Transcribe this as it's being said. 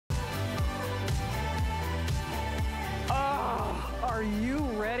Are you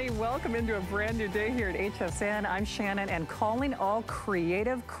ready? Welcome into a brand new day here at HSN. I'm Shannon, and calling all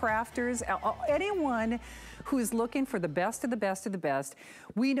creative crafters, anyone who is looking for the best of the best of the best.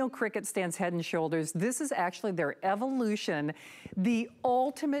 We know Cricut stands head and shoulders. This is actually their evolution, the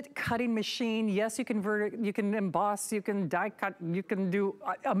ultimate cutting machine. Yes, you can you can emboss, you can die cut, you can do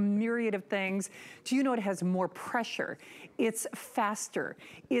a myriad of things. Do you know it has more pressure? It's faster,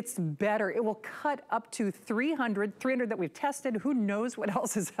 it's better. It will cut up to 300 that we've tested. Who knows what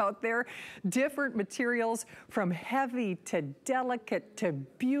else is out there? Different materials, from heavy to delicate to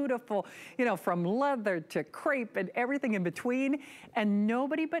beautiful, you know, from leather to crepe and everything in between. And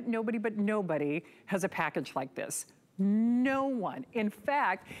nobody has a package like this. No one. In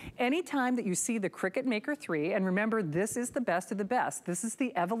fact, anytime that you see the Cricut Maker 3, and remember, this is the best of the best. This is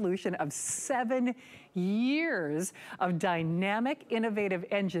the evolution of 7 years of dynamic, innovative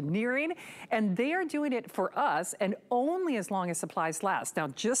engineering, and they are doing it for us and only as long as supplies last. Now,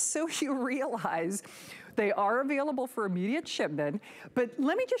 just so you realize, they are available for immediate shipment, but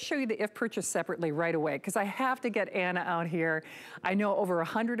let me just show you the if purchased separately right away, because I have to get Anna out here. I know over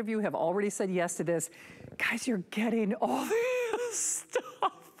 100 of you have already said yes to this. Guys, you're getting all this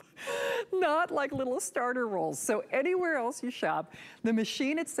stuff. Not like little starter rolls. So anywhere else you shop, the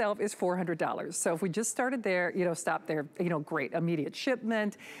machine itself is $400. So if we just started there, you know, stop there, you know, great, immediate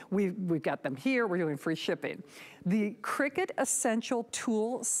shipment. We've got them here, we're doing free shipping. The Cricut Essential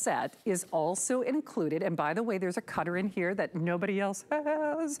Tool Set is also included. And by the way, there's a cutter in here that nobody else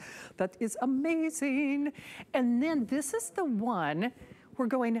has. That is amazing. And then this is the one, we're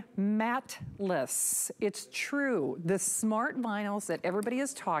going matte-less. It's true. The smart vinyls that everybody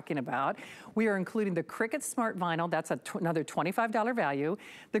is talking about, we are including the Cricut Smart Vinyl, that's another $25 value.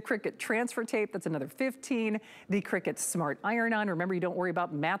 The Cricut Transfer Tape, that's another $15. The Cricut Smart Iron-On, remember, you don't worry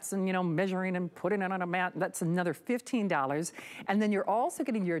about mats and, you know, measuring and putting it on a mat, that's another $15. And then you're also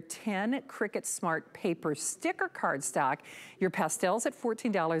getting your 10 Cricut Smart Paper Sticker Cardstock, your pastels at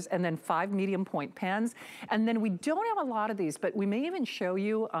 $14, and then 5 medium point pens. And then we don't have a lot of these, but we may even show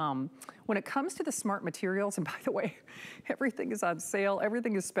you when it comes to the smart materials, and by the way, everything is on sale,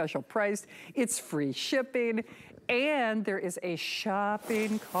 everything is special priced, it's free shipping, and there is a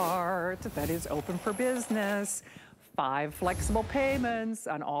shopping cart that is open for business. 5 flexible payments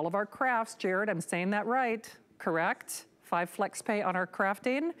on all of our crafts. Jared, I'm saying that right, correct? 5 flex pay on our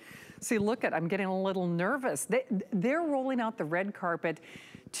crafting. See, look I'm getting a little nervous. They're rolling out the red carpet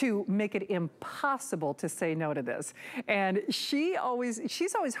to make it impossible to say no to this. And she's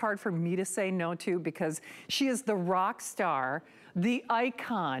always hard for me to say no to, because she is the rock star, the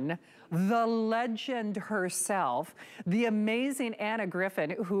icon, the legend herself, the amazing Anna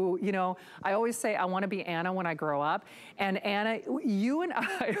Griffin, who, you know, I always say I want to be Anna when I grow up. And Anna, you and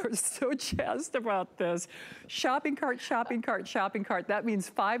I are so jazzed about this. Shopping cart, shopping cart, shopping cart. That means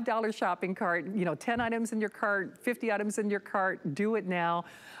 $5 shopping cart, you know, 10 items in your cart, 50 items in your cart, do it now.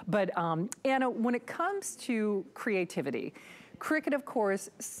 But Anna, when it comes to creativity, Cricut, of course,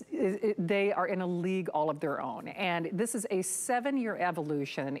 they are in a league all of their own. And this is a 7-year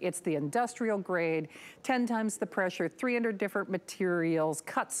evolution. It's the industrial grade, 10 times the pressure, 300 different materials,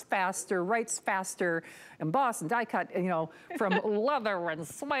 cuts faster, writes faster, emboss and die cut, you know, from leather and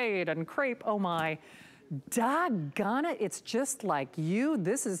suede and crepe, oh my. Doggone it, it's just like you.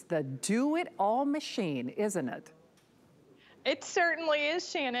 This is the do-it-all machine, isn't it? It certainly is,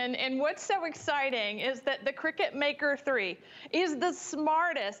 Shannon. And what's so exciting is that the Cricut Maker 3 is the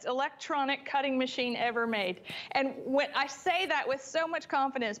smartest electronic cutting machine ever made. And when I say that with so much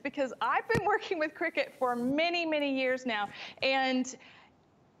confidence, because I've been working with Cricut for many, many years now, and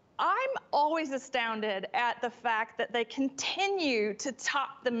I'm always astounded at the fact that they continue to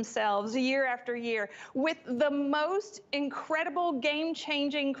top themselves year after year with the most incredible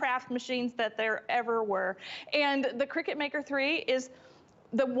game-changing craft machines that there ever were. And the Cricut Maker 3 is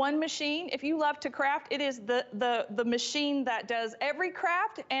the one machine. If you love to craft, it is the machine that does every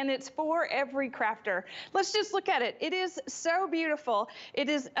craft, and it's for every crafter. Let's just look at it. It is so beautiful. It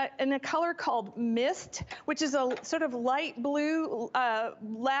is in a color called Mist, which is a sort of light blue,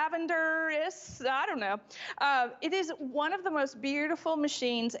 lavender-ish, I don't know. It is one of the most beautiful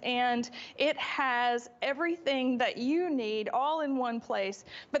machines, and it has everything that you need all in one place.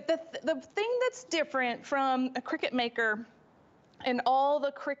 But the thing that's different from a Cricut Maker and all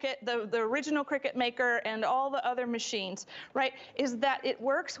the Cricut, the original Cricut maker and all the other machines, right, is that it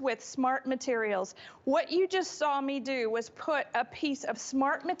works with smart materials. What you just saw me do was put a piece of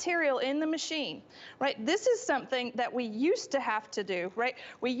smart material in the machine, right? This is something that we used to have to do, right?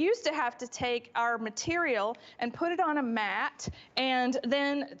 We used to have to take our material and put it on a mat and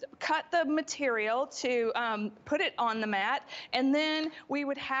then cut the material to put it on the mat, and then we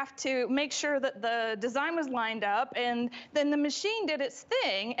would have to make sure that the design was lined up, and then the machine did its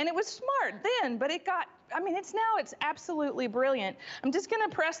thing, and it was smart then, but it got, I mean, it's absolutely brilliant. I'm just gonna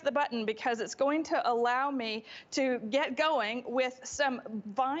press the button because it's going to allow me to get going with some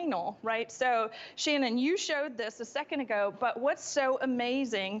vinyl, right? So Shannon, you showed this a second ago, but what's so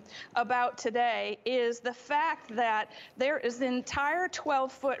amazing about today is the fact that there is an entire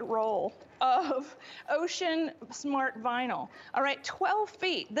 12-foot roll of ocean smart vinyl. All right, 12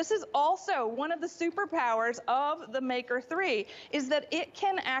 feet. This is also one of the superpowers of the Maker 3, is that it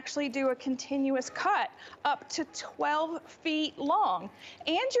can actually do a continuous cut up to 12 feet long.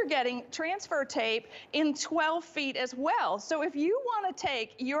 And you're getting transfer tape in 12 feet as well. So if you want to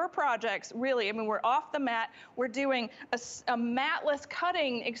take your projects, really, I mean, we're off the mat, we're doing a matless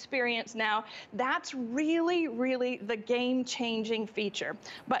cutting experience now, that's really, really the game-changing feature.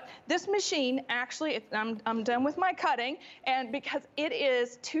 But this machine actually, I'm done with my cutting, and because it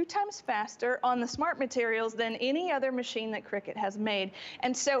is 2 times faster on the smart materials than any other machine that Cricut has made.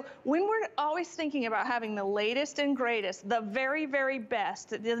 And so when we're always thinking about having the latest and greatest, the very, very best,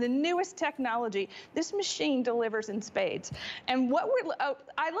 the newest technology, this machine delivers in spades. And what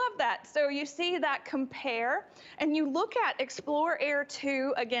I love that. So you see that compare, and you look at Explore Air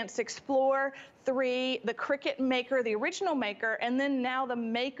 2 against Explore 3, the Cricut Maker, the original Maker, and then now the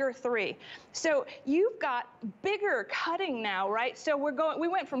Maker 3. So you've got bigger cutting now, right? So we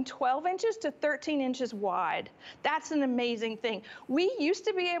went from 12 inches to 13 inches wide. That's an amazing thing. We used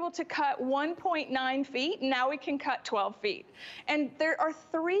to be able to cut 1.9 feet, now we can cut 12 feet. And there are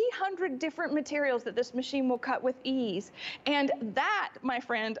 300 different materials that this machine will cut with ease. And that, my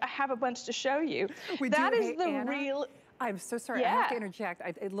friend, I have a bunch to show you. That is the real... I'm so sorry, yeah. I have to interject.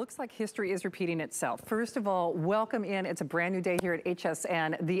 It looks like history is repeating itself. First of all, welcome in. It's a brand new day here at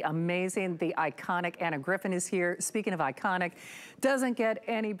HSN. The amazing, the iconic Anna Griffin is here. Speaking of iconic, doesn't get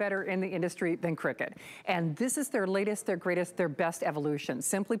any better in the industry than Cricut. And this is their latest, their greatest, their best evolution.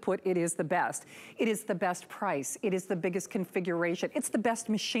 Simply put, it is the best. It is the best price. It is the biggest configuration. It's the best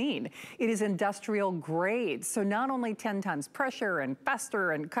machine. It is industrial grade. So not only 10 times pressure and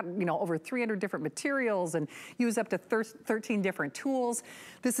faster and cut, you know, over 300 different materials and use up to 13 different tools.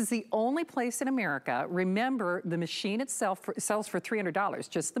 This is the only place in America. Remember, the machine itself sells for $300,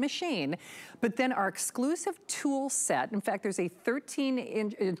 just the machine. But then our exclusive tool set, in fact, there's a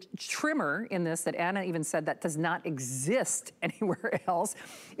 13-inch trimmer in this that Anna even said that does not exist anywhere else.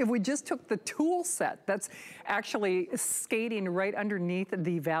 If we just took the tool set, that's actually skating right underneath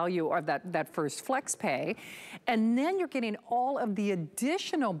the value of that first flex pay. And then you're getting all of the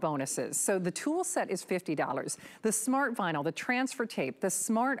additional bonuses. So the tool set is $50. The smart vinyl, the transfer tape, the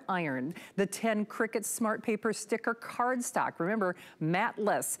smart iron, the 10 Cricut smart paper sticker cardstock. Remember,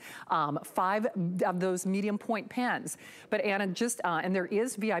 matless, 5 of those medium point pens. But Anna, just, and there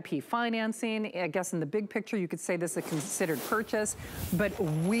is VIP financing. I guess in the big picture, you could say this is a considered purchase, but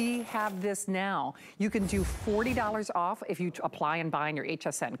we have this now. You can do $40 off if you apply and buy on your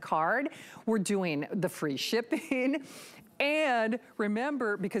HSN card. We're doing the free shipping. And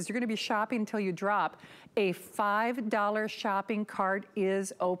remember, because you're gonna be shopping until you drop, a $5 shopping cart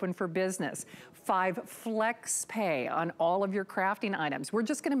is open for business. 5 flex pay on all of your crafting items. We're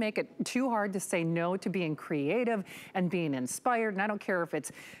just gonna make it too hard to say no to being creative and being inspired. And I don't care if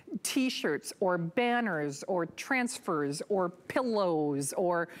it's t-shirts or banners or transfers or pillows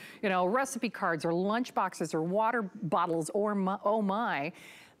or, you know, recipe cards or lunch boxes or water bottles or oh my.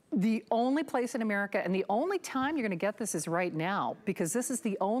 The only place in America and the only time you're gonna get this is right now, because this is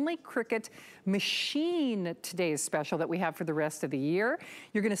the only Cricut machine today's special that we have for the rest of the year.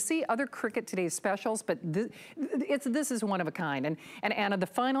 You're gonna see other Cricut today's specials, but this is one of a kind. And Anna, the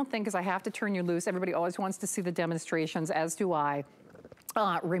final thing, because I have to turn you loose, everybody always wants to see the demonstrations, as do I.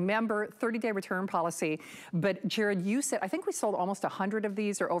 Remember, 30-day return policy. But Jared, you said, I think we sold almost 100 of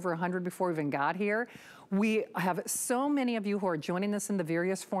these or over 100 before we even got here. We have so many of you who are joining us in the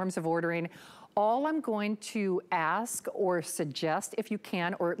various forms of ordering. All I'm going to ask or suggest, if you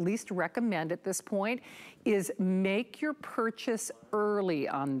can, or at least recommend at this point, is make your purchase early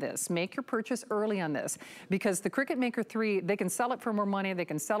on this. Make your purchase early on this, because the Cricut Maker 3, they can sell it for more money. They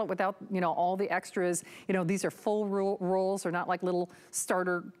can sell it without, you know, all the extras. You know, these are full rolls. They're not like little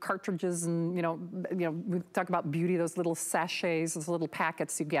starter cartridges and, you know, we talk about beauty, those little sachets, those little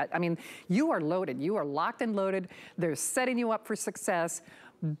packets you get. I mean, you are loaded. You are locked and loaded. They're setting you up for success.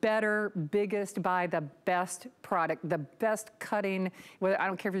 Better, biggest, buy the best product, the best cutting, whether, I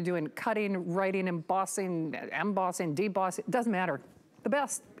don't care if you're doing cutting, writing, embossing, debossing, it doesn't matter. The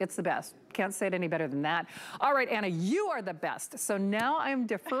best, it's the best. Can't say it any better than that. All right, Anna, you are the best. So now I'm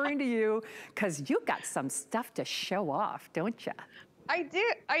deferring to you because you got some stuff to show off, don't you? I do.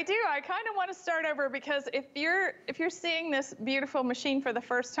 I kind of want to start over, because if you're seeing this beautiful machine for the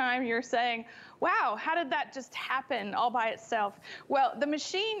first time, you're saying, wow, how did that just happen all by itself? Well, the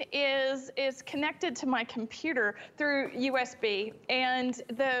machine is connected to my computer through USB, and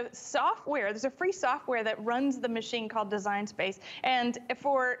the software, there's a free software that runs the machine called Design Space. And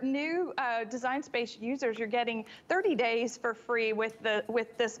for new Design Space users, you're getting 30 days for free with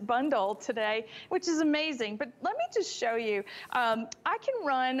this bundle today, which is amazing. But let me just show you. I can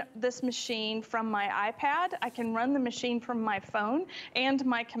run this machine from my iPad. I can run the machine from my phone and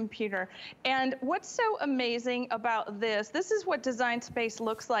my computer. And what's so amazing about this is what Design Space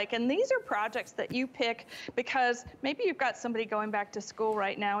looks like. And these are projects that you pick because maybe you've got somebody going back to school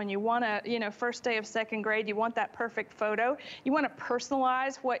right now and you want to, you know, first day of second grade, you want that perfect photo. You want to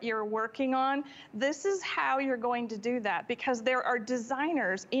personalize what you're working on. This is how you're going to do that, because there are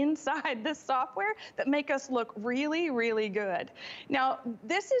designers inside this software that make us look really, really good. Now,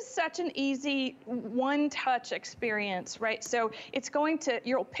 this is such an easy one-touch experience, right? So it's going to,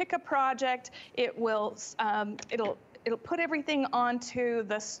 you'll pick a project, it will, it'll put everything onto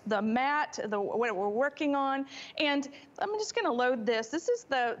the mat, what we're working on, and I'm just going to load this. This is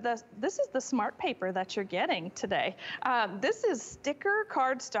the smart paper that you're getting today. This is sticker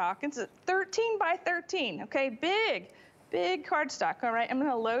cardstock. It's a 13 by 13. Okay, big cardstock. All right, I'm going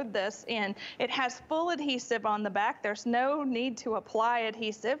to load this in. It has full adhesive on the back. There's no need to apply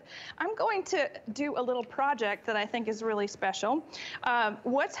adhesive. I'm going to do a little project that I think is really special.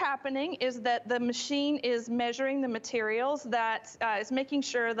 What's happening is that the machine is measuring the materials, that is making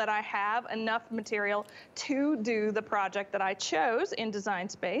sure that I have enough material to do the project that I chose in Design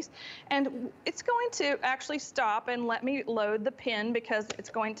Space. And it's going to actually stop and let me load the pin, because it's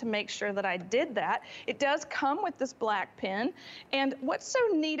going to make sure that I did that. It does come with this black pin. And what's so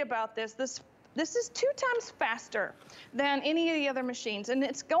neat about this is 2 times faster than any of the other machines. And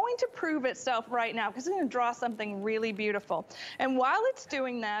it's going to prove itself right now, because it's going to draw something really beautiful. And while it's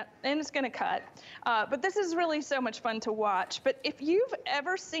doing that, and it's going to cut, but this is really so much fun to watch. But if you've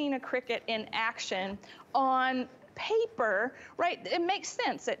ever seen a Cricut in action on paper, right, it makes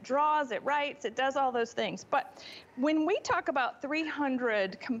sense. It draws, it writes, it does all those things. But when we talk about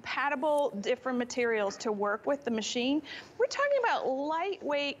 300 compatible different materials to work with the machine, we're talking about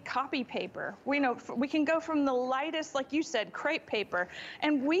lightweight copy paper. We know we can go from the lightest, like you said, crepe paper,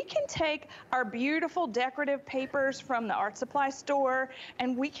 and we can take our beautiful decorative papers from the art supply store,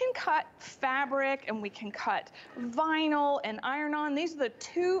 and we can cut fabric, and we can cut vinyl and iron-on. These are the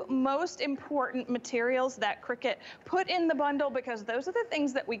 2 most important materials that Cricut put in the bundle, because those are the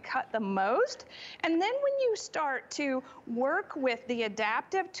things that we cut the most. And then when you start to work with the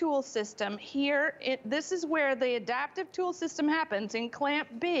adaptive tool system here, this is where the adaptive tool system happens in clamp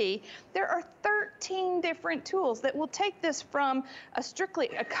B. There are 13 different tools that will take this from strictly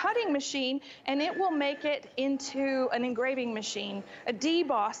a cutting machine, and it will make it into an engraving machine, a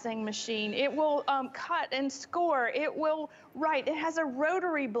debossing machine. It will cut and score. It will write. It has a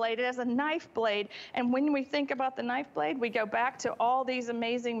rotary blade. It has a knife blade. And when we think about the knife blade, we go back to all these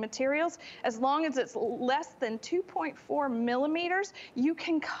amazing materials. As long as it's less than 2.4 millimeters, you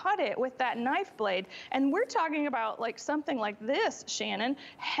can cut it with that knife blade. And we're talking about like something like this, Shannon,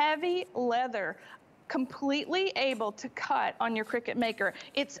 heavy leather, completely able to cut on your Cricut Maker.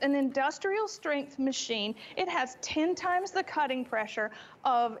 It's an industrial strength machine. It has 10 times the cutting pressure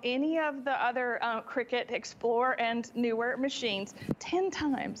of any of the other Cricut Explore and newer machines, 10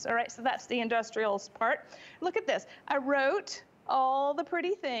 times, all right? So that's the industrial part. Look at this. I wrote all the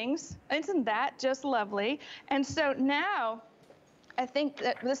pretty things. Isn't that just lovely? And so now I think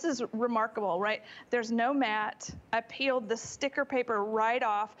that this is remarkable, right? There's no mat. I peeled the sticker paper right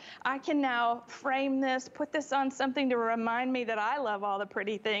off. I can now frame this, put this on something to remind me that I love all the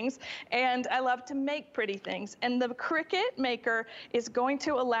pretty things, and I love to make pretty things. And the Cricut Maker is going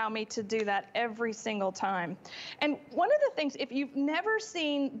to allow me to do that every single time. And one of the things, if you've never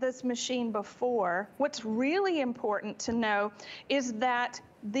seen this machine before, what's really important to know is that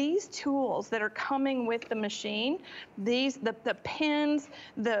these tools that are coming with the machine, the pins,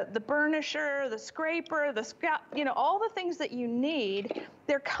 the burnisher, the scraper, the scalp, you know, all the things that you need,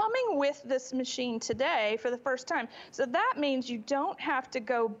 they're coming with this machine today for the first time. So that means you don't have to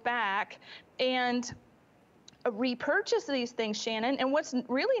go back and repurchase these things, Shannon. And what's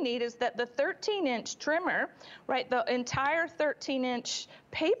really neat is that the 13-inch trimmer, right, the entire 13-inch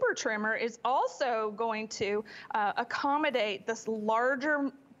paper trimmer is also going to accommodate this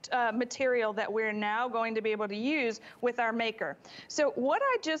larger material that we're now going to be able to use with our maker. So what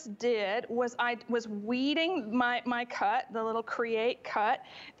I just did was I was weeding my cut, the little create cut,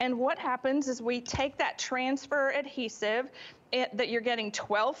 and what happens is we take that transfer adhesive that you're getting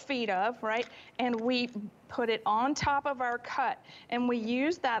 12 feet of, right? And we put it on top of our cut, and we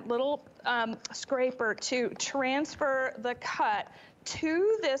use that little scraper to transfer the cut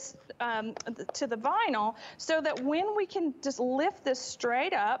to this, to the vinyl, so that when we can just lift this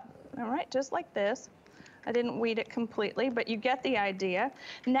straight up, all right, just like this. I didn't weed it completely, but you get the idea.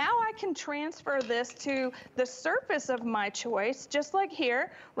 Now I can transfer this to the surface of my choice, just like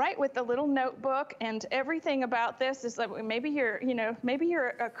here, right, with the little notebook, and everything about this is like, maybe you're, you know, maybe you're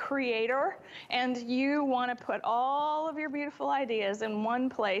a creator and you want to put all of your beautiful ideas in one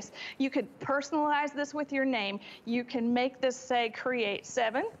place. You could personalize this with your name. You can make this say Create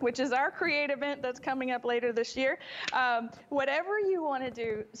 7, which is our create event that's coming up later this year. Whatever you want to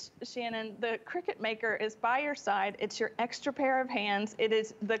do, Shannon, the Cricut Maker is by your side. It's your extra pair of hands. It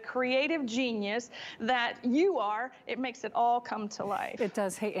is the creative genius that you are. It makes it all come to life. It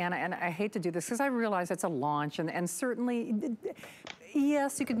does. Hey, Anna, and I hate to do this because I realize it's a launch, and certainly,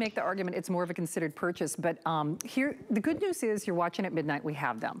 yes, you could make the argument it's more of a considered purchase, but here, the good news is you're watching at midnight, we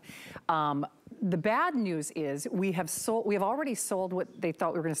have them. The bad news is we have already sold what they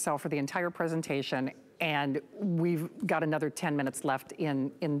thought we were going to sell for the entire presentation, and we've got another 10 minutes left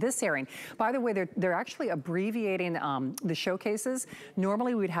in this airing. By the way, they're actually abbreviating the showcases.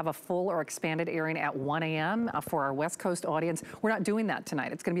 Normally we'd have a full or expanded airing at 1 a.m. For our West Coast audience. We're not doing that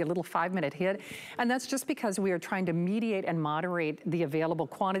tonight. It's gonna be a little 5-minute hit, and that's just because we are trying to mediate and moderate the available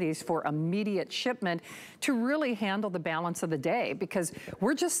quantities for immediate shipment to really handle the balance of the day, because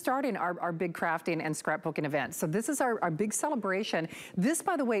we're just starting our big crafting and scrapbooking event. So this is our big celebration. This,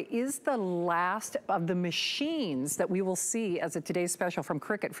 by the way, is the last of the machines that we will see as a Today's Special from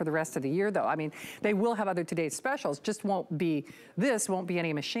Cricut for the rest of the year, though. I mean, they will have other Today's Specials, just won't be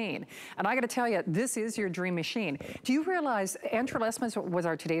any machine. And I gotta tell you, this is your dream machine. Do you realize Andrew Lessman's was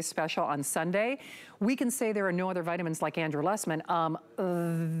our Today's Special on Sunday? We can say there are no other vitamins like Andrew Lessman.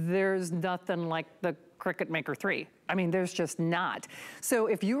 There's nothing like the Cricut Maker 3. I mean, there's just not. So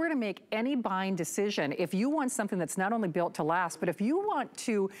if you were to make any buying decision, if you want something that's not only built to last, but if you want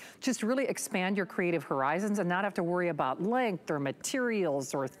to just really expand your creative horizons and not have to worry about length or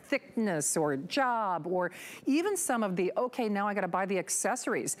materials or thickness or job, or even some of the, okay, now I gotta buy the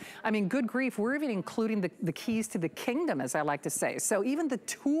accessories. I mean, good grief, we're even including the keys to the kingdom, as I like to say. So even the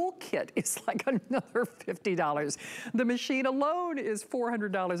toolkit is like another $50. The machine alone is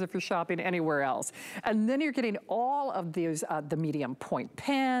 $400 if you're shopping anywhere else. And then you're getting all of these, the medium point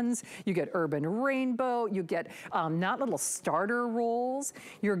pens, you get urban rainbow, you get not little starter rolls,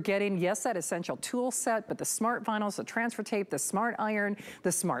 you're getting, yes, that essential tool set, but the smart vinyls, the transfer tape, the smart iron,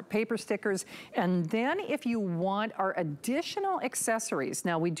 the smart paper stickers. And then if you want our additional accessories,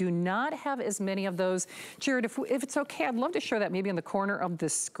 now we do not have as many of those. Jared, if it's okay, I'd love to show that maybe in the corner of the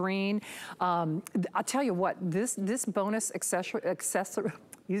screen. I'll tell you what, this bonus accessory,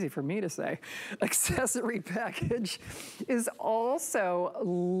 easy for me to say, accessory package is also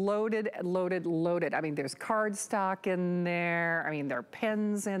loaded. I mean, there's cardstock in there. I mean, there are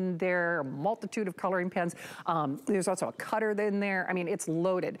pens in there, a multitude of coloring pens. There's also a cutter in there. I mean, it's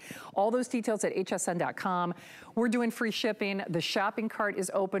loaded. All those details at hsn.com. We're doing free shipping. The shopping cart is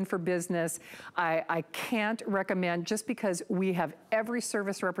open for business. I can't recommend, just because we have every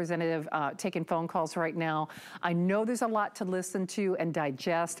service representative taking phone calls right now. I know there's a lot to listen to and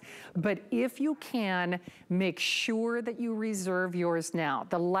digest. best. But if you can, make sure that you reserve yours now.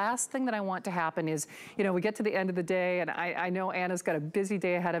 The last thing that I want to happen is, you know, we get to the end of the day, and I know Anna's got a busy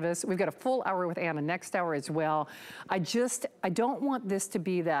day ahead of us. We've got a full hour with Anna next hour as well. I don't want this to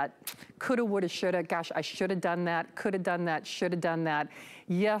be that coulda, woulda, shoulda. Gosh, I should have done that, could have done that, should have done that.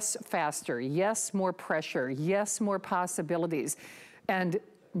 Yes, faster. Yes, more pressure. Yes, more possibilities. And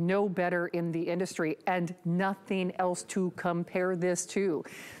no better in the industry, and nothing else to compare this to.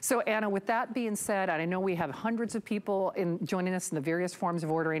 So Anna, with that being said, and I know we have hundreds of people joining us in the various forms of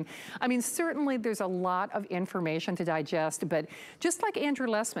ordering. I mean, certainly there's a lot of information to digest, but just like Andrew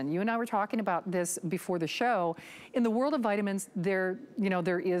Lessman, you and I were talking about this before the show, in the world of vitamins, there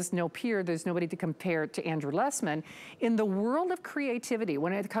is no peer, there's nobody to compare to Andrew Lessman. In the world of creativity,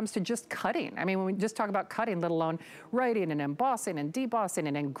 when it comes to just cutting, I mean, when we just talk about cutting, let alone writing and embossing and debossing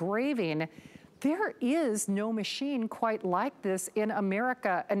and engraving, there is no machine quite like this in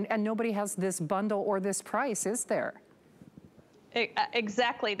America, and nobody has this bundle or this price, is there?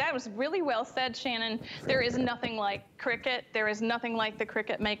 Exactly. That was really well said, Shannon. There is nothing like Cricut. There is nothing like the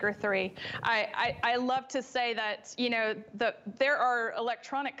Cricut Maker 3. I love to say that, you know, there are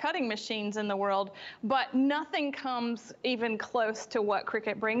electronic cutting machines in the world, but nothing comes even close to what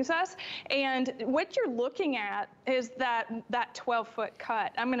Cricut brings us. And what you're looking at is that 12-foot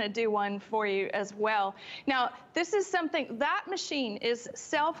cut. I'm going to do one for you as well. Now, this is something, that machine is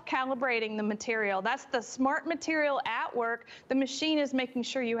self-calibrating the material. That's the smart material at work. The machine is making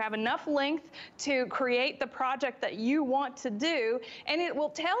sure you have enough length to create the project that you want to do, and it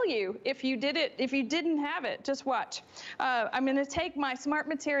will tell you if you did it, if you didn't have it. Just watch. I'm going to take my smart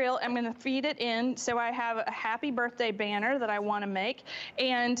material, I'm going to feed it in, so I have a happy birthday banner that I want to make,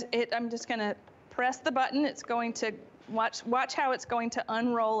 and I'm just going to press the button. It's going to watch how it's going to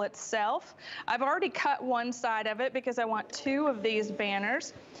unroll itself. I've already cut one side of it because I want 2 of these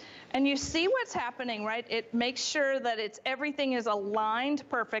banners. And you see what's happening, right? It makes sure that everything is aligned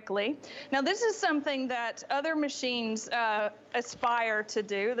perfectly. Now, this is something that other machines aspire to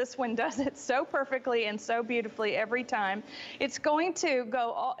do. This one does it so perfectly and so beautifully every time. It's going to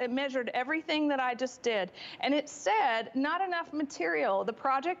go, it measured everything that I just did. And it said, not enough material. The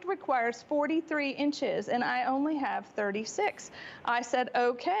project requires 43 inches, and I only have 36. I said,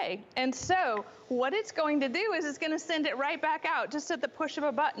 okay. And so what it's going to do is it's going to send it right back out just at the push of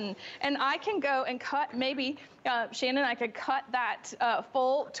a button. And I can go and cut, maybe, Shannon, I could cut that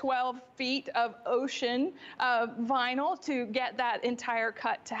full 12 feet of ocean vinyl to get that entire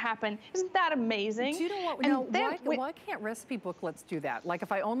cut to happen. Isn't that amazing? Do you know what? Now, why can't recipe booklets do that? Like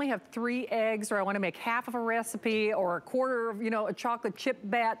if I only have 3 eggs, or I want to make half of a recipe, or a quarter of, a chocolate chip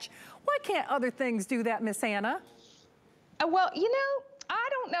batch, why can't other things do that, Miss Anna? Well, I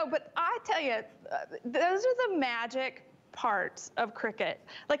don't know, but I tell you, those are the magic parts of Cricut.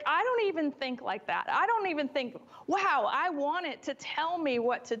 Like, I don't even think like that. I don't even think, wow, I want it to tell me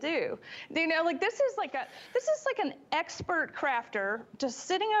what to do. Like this is like an expert crafter just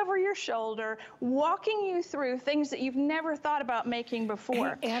sitting over your shoulder, walking you through things that you've never thought about making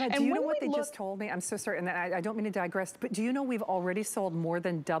before. Hey, Anna, do you know what they just told me? I'm so sorry, and I don't mean to digress, but do you know we've already sold more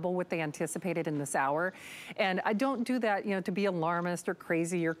than double what they anticipated in this hour? And I don't do that, to be alarmist or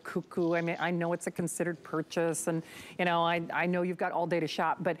crazy or cuckoo. I mean, I know it's a considered purchase, and I know you've got all day to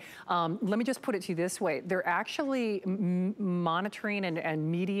shop, but let me just put it to you this way. They're actually monitoring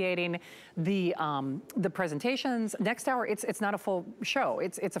and mediating the presentations. Next hour, it's not a full show.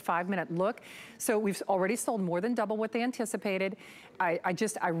 It's a 5-minute look. So we've already sold more than double what they anticipated. I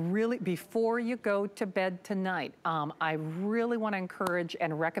really, before you go to bed tonight, I really want to encourage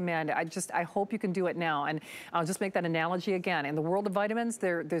and recommend, I hope you can do it now. And I'll just make that analogy again. In the world of vitamins,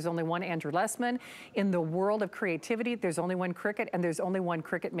 there's only one Andrew Lessman. In the world of creativity, there's only one Cricut, and there's only one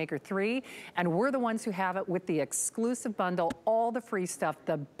Cricut Maker 3. And we're the ones who have it with the exclusive bundle, all the free stuff,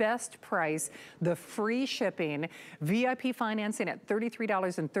 the best price, the free shipping, VIP financing at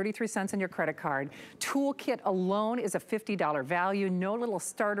 $33.33 on your credit card. Toolkit alone is a $50 value. No little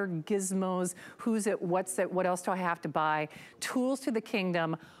starter gizmos. Who's it? What's it? What else do I have to buy? Tools to the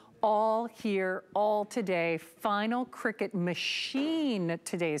kingdom. All here, all today. Final Cricut machine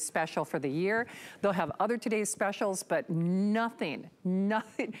today's special for the year. They'll have other today's specials, but nothing,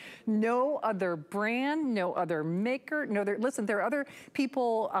 no other brand, no other maker, listen, there are other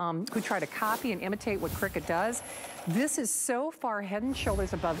people who try to copy and imitate what Cricut does. This is so far head and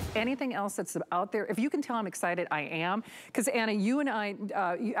shoulders above anything else that's out there. If you can tell I'm excited, I am. Because Anna, you and I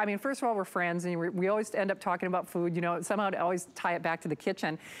mean, first of all, we're friends, and we always end up talking about food, somehow to always tie it back to the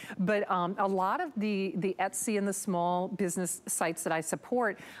kitchen. But a lot of the Etsy and the small business sites that I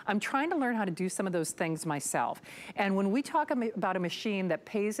support, I'm trying to learn how to do some of those things myself. And when we talk about a machine that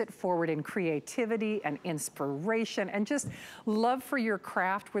pays it forward in creativity and inspiration and just love for your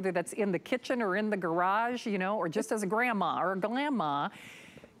craft, whether that's in the kitchen or in the garage, you know, or just as a grandma or a grandma,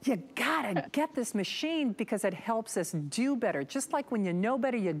 you gotta get this machine because it helps us do better. Just like when you know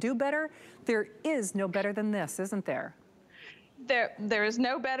better, you do better. There is no better than this, isn't there? There is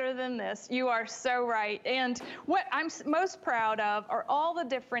no better than this. You are so right. And what I'm most proud of are all the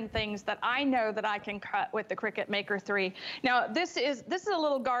different things that I know that I can cut with the Cricut Maker 3. Now, this is a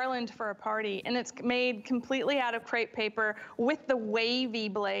little garland for a party, and it's made completely out of crepe paper with the wavy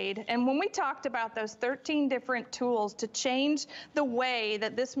blade. And when we talked about those 13 different tools to change the way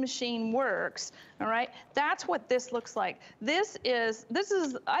that this machine works, all right, that's what this looks like. This is,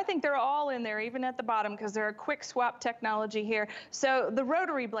 I think they're all in there, even at the bottom, because they're a quick swap technology here. So the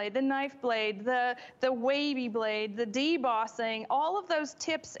rotary blade, the knife blade, the wavy blade, the debossing, all of those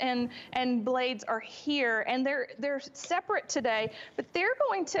tips and blades are here, and they're separate today, but they're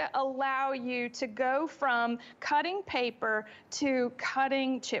going to allow you to go from cutting paper to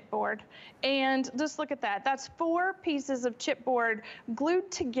cutting chipboard. And just look at that. That's 4 pieces of chipboard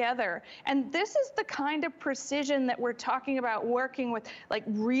glued together. And this is the kind of precision that we're talking about working with, like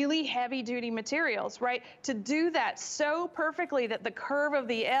really heavy duty materials, right? To do that so perfectly that the curve of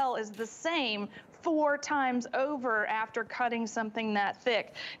the L is the same 4 times over after cutting something that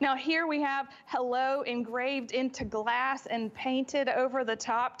thick. Now here we have hello engraved into glass and painted over the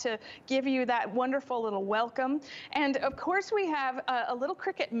top to give you that wonderful little welcome. And of course we have a little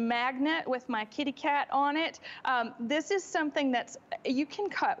Cricut magnet with my kitty cat on it. This is something that's you can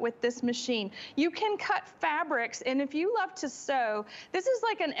cut with this machine. You can cut fabrics, and if you love to sew, this is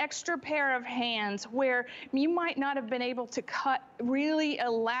like an extra pair of hands where you might not have been able to cut really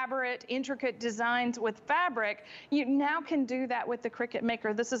elaborate, intricate designs with fabric. You now can do that with the Cricut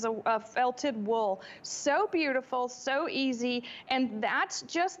Maker. This is a felted wool. So beautiful, so easy, and that's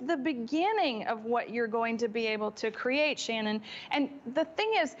just the beginning of what you're going to be able to create, Shannon. And the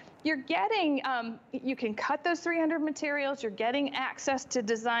thing is, you're getting, you can cut those 300 materials, you're getting access to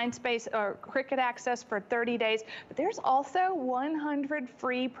Design Space or Cricut Access for 30 days, but there's also 100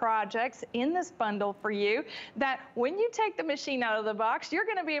 free projects in this bundle for you that when you take the machine out of the box, you're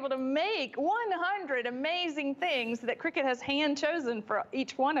gonna be able to make 100 amazing things that Cricut has hand chosen for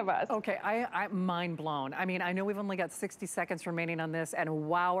each one of us. Okay, I'm mind blown. I mean, I know we've only got 60 seconds remaining on this, and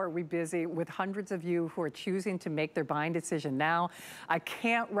wow, are we busy with hundreds of you who are choosing to make their buying decision now. I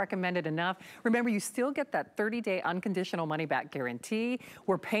can't recommend it enough. Remember, you still get that 30-day unconditional money-back guarantee.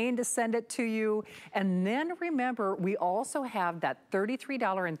 We're paying to send it to you. And then remember, we also have that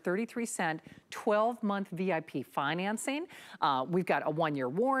 $33.33 12-month VIP financing. We've got a 1-year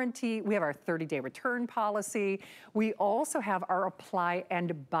warranty. We have our 30-day return policy. We also have our apply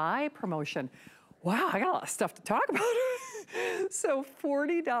and buy promotion. Wow, I got a lot of stuff to talk about. So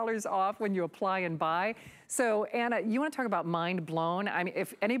 $40 off when you apply and buy. So Anna, you want to talk about mind blown? I mean,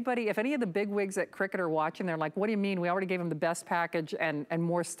 if any of the big wigs at Cricut are watching, they're like, what do you mean? We already gave them the best package and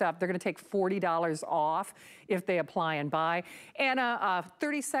more stuff. They're going to take $40 off if they apply and buy. Anna,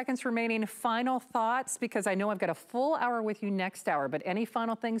 30 seconds remaining. Final thoughts, because I know I've got a full hour with you next hour, but any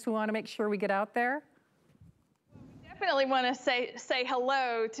final things we want to make sure we get out there? Definitely want to say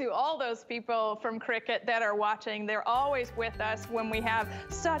hello to all those people from Cricut that are watching. They're always with us when we have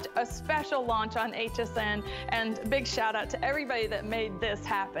such a special launch on HSN, and big shout out to everybody that made this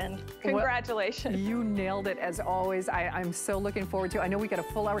happen. Congratulations. Well, you nailed it as always. I'm so looking forward to it. I know we got a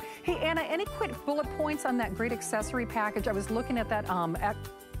full hour. Hey Anna, any quick bullet points on that great accessory package? I was looking at that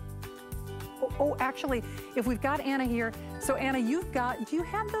Oh, actually, if we've got Anna here, so Anna, do you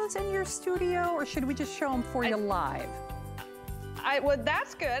have those in your studio, or should we just show them for you live? Well,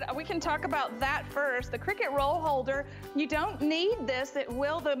 that's good. We can talk about that first. The Cricut roll holder, you don't need this.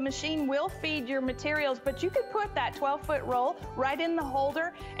 The machine will feed your materials, but you could put that 12-foot roll right in the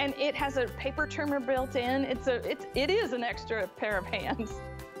holder, and it has a paper trimmer built in. It is an extra pair of hands.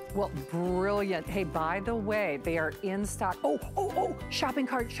 Well, brilliant. Hey, by the way, they are in stock. Oh, shopping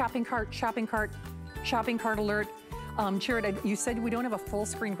cart alert. Jared, you said we don't have a full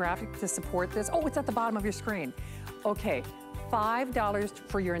screen graphic to support this. Oh, it's at the bottom of your screen. Okay, $5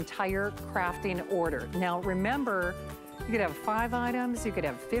 for your entire crafting order. Now remember, you could have 5 items, you could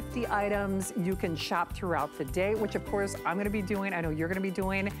have 50 items, you can shop throughout the day, which of course I'm gonna be doing, I know you're gonna be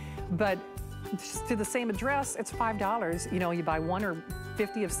doing, but to the same address, it's $5. You know, you buy 1 or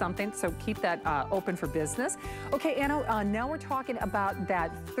 50 of something, so keep that open for business. Okay, Anna, now we're talking about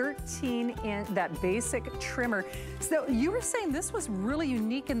that 13-inch, that basic trimmer. So you were saying this was really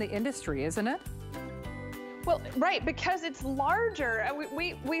unique in the industry, isn't it? Well, right, because it's larger.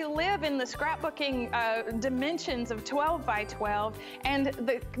 We live in the scrapbooking dimensions of 12 by 12, and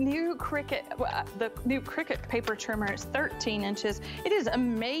the new Cricut paper trimmer is 13 inches. It is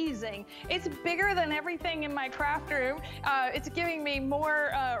amazing. It's bigger than everything in my craft room. It's giving me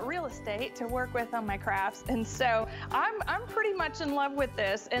more real estate to work with on my crafts, and so I'm pretty much in love with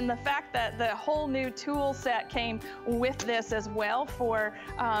this. And the fact that the whole new tool set came with this as well for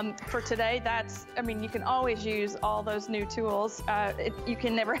today, that's, I mean, you can always use all those new tools. You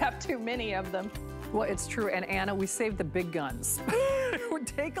can never have too many of them. Well, it's true. And Anna, we saved the big guns.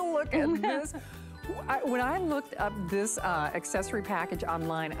 Take a look at this. When I looked up this accessory package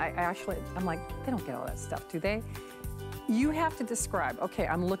online, I'm like, they don't get all that stuff, do they? You have to describe, okay,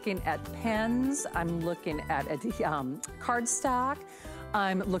 I'm looking at pens, I'm looking at cardstock,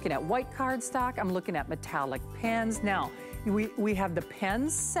 I'm looking at white cardstock, I'm looking at metallic pens. Now, we have the pen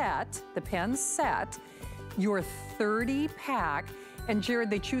set, your 30 pack, and Jared,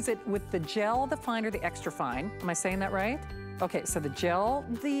 they choose it with the gel, the fine, or the extra fine. Am I saying that right? Okay, so the gel,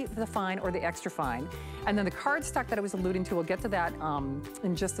 the fine, or the extra fine. And then the cardstock that I was alluding to, we'll get to that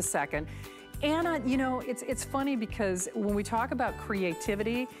in just a second. Anna, you know, it's funny because when we talk about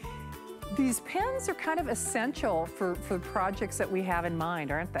creativity, these pens are kind of essential for projects that we have in mind,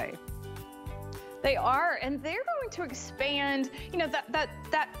 aren't they? They are, and they're going to expand, you know,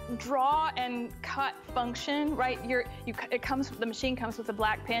 that draw and cut function, right? The machine comes with a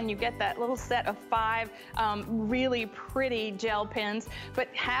black pen. You get that little set of 5 really pretty gel pens, but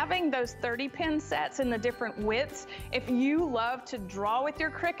having those 30 pen sets in the different widths, if you love to draw with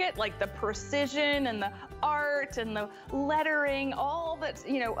your Cricut, like the precision and the art and the lettering, all that's,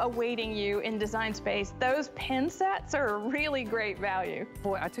 you know, awaiting you in Design Space, those pen sets are a really great value.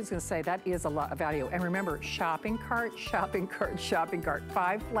 Boy, I was just gonna say, that is a lot of value. And remember, shopping cart, shopping cart, shopping cart,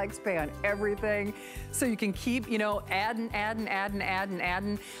 5 flex pay on everything. So you can keep, you know, adding.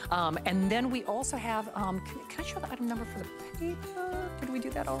 And then we also have, can I show the item number for the paper? Did we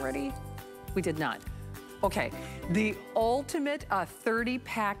do that already? We did not. Okay, the ultimate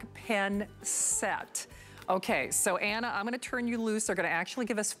 30-pack pen set. Okay, so Anna, I'm gonna turn you loose. They're gonna actually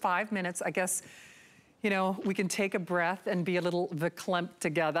give us 5 minutes. I guess, you know, we can take a breath and be a little verklempt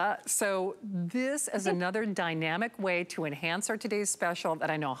together. So this is another dynamic way to enhance our today's special that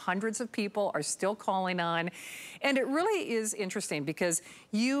I know hundreds of people are still calling on. And it really is interesting because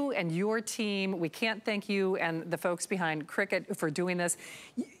you and your team, we can't thank you and the folks behind Cricut for doing this.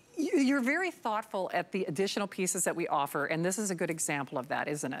 You're very thoughtful at the additional pieces that we offer, and this is a good example of that,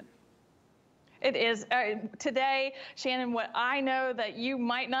 isn't it? It is. Today, Shannon, what I know that you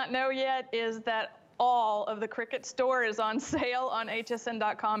might not know yet is that all of the Cricut store is on sale on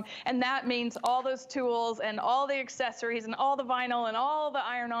hsn.com, and that means all those tools and all the accessories and all the vinyl and all the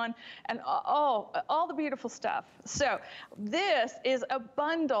iron-on and all the beautiful stuff. So this is a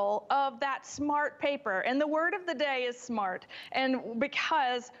bundle of that smart paper, and the word of the day is smart. And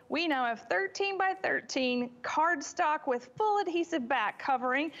because we now have 13 by 13 cardstock with full adhesive back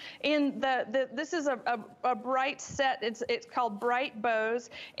covering in this is a bright set. It's called Bright Bows,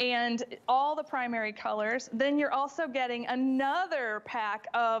 and all the primary colors. Then you're also getting another pack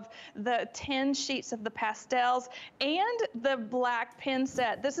of the 10 sheets of the pastels and the black pen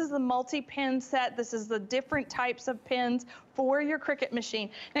set. This is the multi-pen set. This is the different types of pens for your Cricut machine.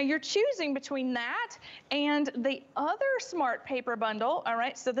 Now you're choosing between that and the other smart paper bundle, all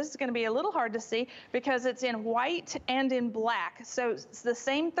right? So this is gonna be a little hard to see because it's in white and in black. So it's the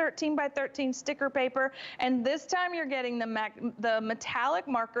same 13 by 13 sticker paper, and this time you're getting the metallic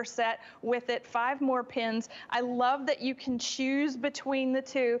marker set with it, 5 more pins. I love that you can choose between the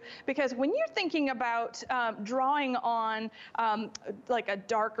two, because when you're thinking about drawing on like a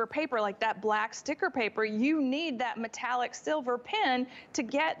darker paper, like that black sticker paper, you need that metallic silver pen to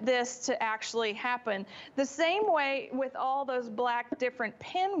get this to actually happen. The same way with all those black different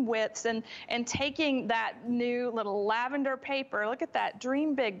pen widths and taking that new little lavender paper, look at that,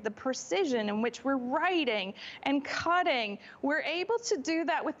 dream big, the precision in which we're writing and cutting. We're able to do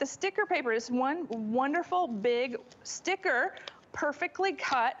that with the sticker paper. It's one wonderful big sticker, perfectly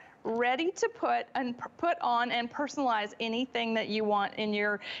cut, ready to put on and personalize anything that you want in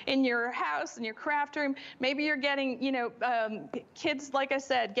your house, in your craft room. Maybe you're getting, you know, kids, like I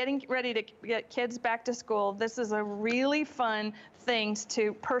said, getting ready to get kids back to school. This is a really fun things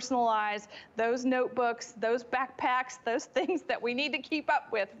to personalize those notebooks, those backpacks, those things that we need to keep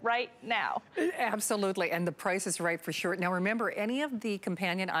up with right now. Absolutely, and the price is right for sure. Now remember, any of the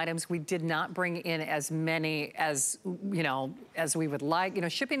companion items, we did not bring in as many as, you know, as we would like. You know,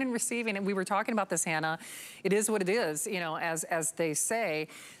 shipping and receiving, and we were talking about this, Hannah, it is what it is, you know, as they say.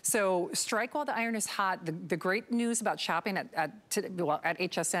 So strike while the iron is hot. The great news about shopping at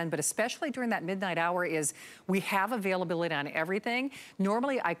HSN, but especially during that midnight hour, is we have availability on everything.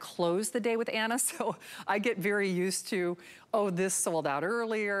 Normally I close the day with Anna, so I get very used to, oh, this sold out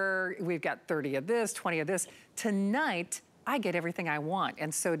earlier, we've got 30 of this, 20 of this. Tonight, I get everything I want,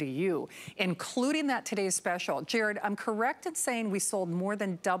 and so do you, including that today's special. Jared, I'm correct in saying we sold more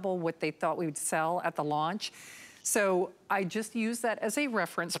than double what they thought we would sell at the launch. So I just use that as a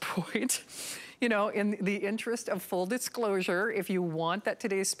reference point. You know, in the interest of full disclosure, if you want that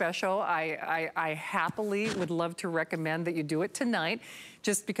today's special, I happily would love to recommend that you do it tonight,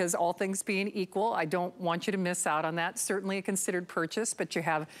 just because all things being equal, I don't want you to miss out on that. Certainly a considered purchase, but you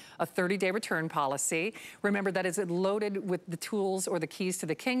have a 30-day return policy. Remember, that is loaded with the tools or the keys to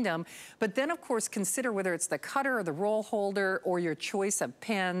the kingdom. But then, of course, consider whether it's the cutter or the roll holder or your choice of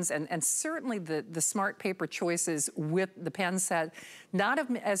pens, and certainly the smart paper choices with the pen set. Not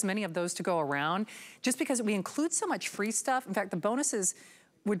as many of those to go around, just because we include so much free stuff. In fact, the bonuses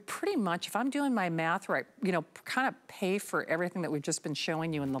would pretty much, if I'm doing my math right, you know, kind of pay for everything that we've just been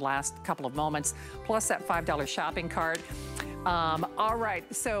showing you in the last couple of moments, plus that $5 shopping cart. All right,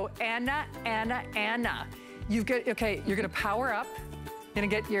 so Anna, you've got, okay, you're gonna power up. You're gonna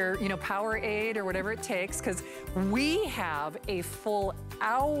get your, you know, Powerade or whatever it takes, because we have a full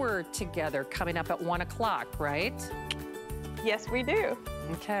hour together coming up at 1 o'clock, right? Yes, we do.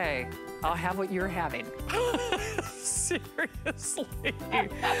 Okay, I'll have what you're having. Seriously.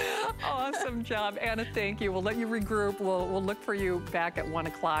 Awesome job, Anna, thank you. We'll let you regroup. We'll look for you back at 1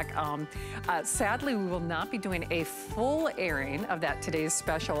 o'clock. Sadly, we will not be doing a full airing of that today's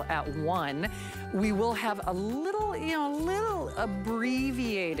special at 1. We will have a little, you know, little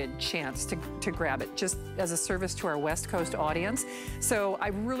abbreviated chance to grab it, just as a service to our West Coast audience. So I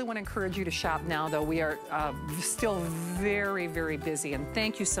really want to encourage you to shop now, though. We are still very, very busy, and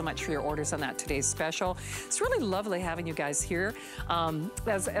thank you so much for your orders on that today's special. It's really lovely having you guys here.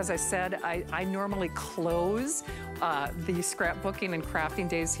 As I said, I normally close the scrapbooking and crafting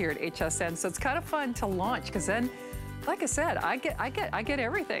days here at HSN, so it's kind of fun to launch, because then, like I said, I get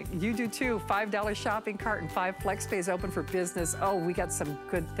everything. You do too. $5 shopping cart and 5 flex pays open for business. Oh, we got some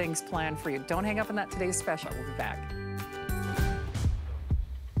good things planned for you. Don't hang up on that today's special. We'll be back.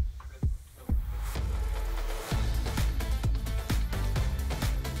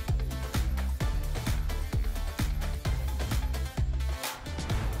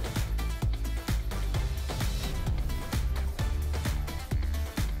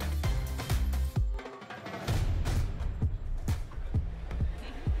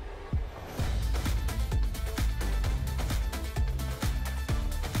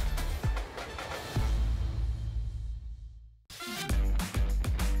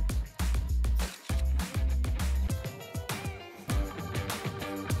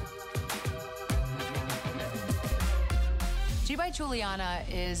 G by Juliana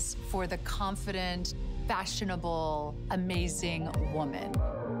is for the confident, fashionable, amazing woman.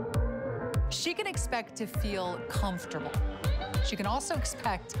 She can expect to feel comfortable. She can also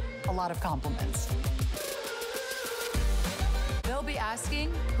expect a lot of compliments. They'll be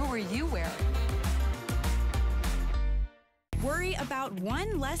asking, who are you wearing? Worry about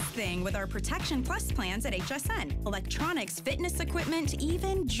one less thing with our Protection Plus plans at HSN. Electronics, fitness equipment,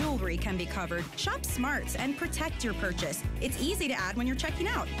 even jewelry can be covered. Shop smart and protect your purchase. It's easy to add when you're checking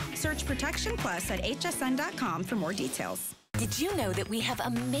out. Search Protection Plus at hsn.com for more details. Did you know that we have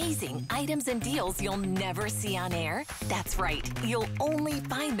amazing items and deals you'll never see on air? That's right, you'll only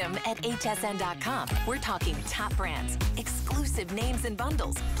find them at hsn.com. We're talking top brands, exclusive names and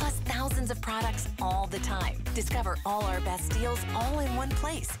bundles, plus thousands of products all the time. Discover all our best deals all in one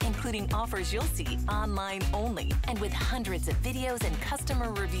place, including offers you'll see online only. And with hundreds of videos and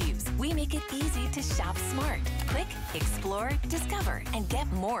customer reviews, we make it easy to shop smart. Click, explore, discover, and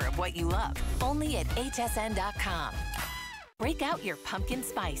get more of what you love. Only at hsn.com. Break out your pumpkin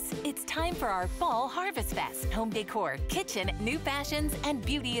spice. It's time for our Fall Harvest Fest. Home decor, kitchen, new fashions, and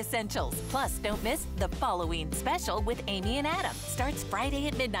beauty essentials. Plus, don't miss the Halloween special with Amy and Adam. Starts Friday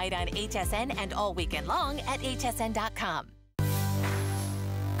at midnight on HSN and all weekend long at hsn.com.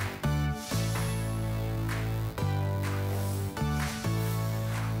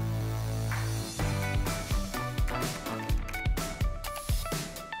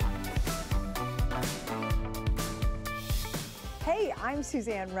 Hey, I'm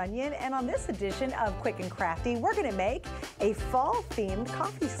Suzanne Runyon, and on this edition of Quick and Crafty, we're going to make a fall-themed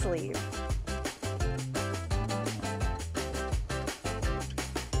coffee sleeve.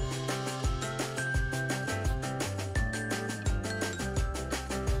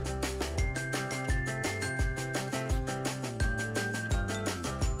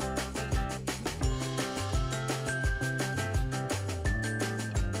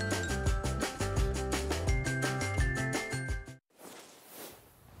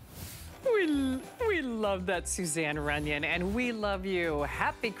 We love that, Suzanne Runyon, and we love you.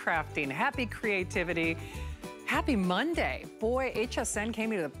 Happy crafting, happy creativity, happy Monday. Boy, HSN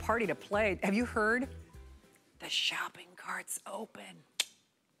came to the party to play. Have you heard? The shopping cart's open.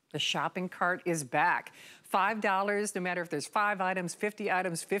 The shopping cart is back. $5, no matter if there's 5 items, 50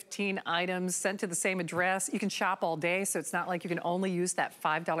 items, 15 items sent to the same address. You can shop all day, so it's not like you can only use that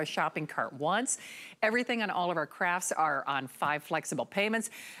 $5 shopping cart once. Everything on all of our crafts are on 5 flexible payments.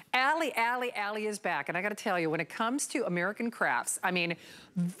 Allie is back. And I gotta tell you, when it comes to American crafts, I mean,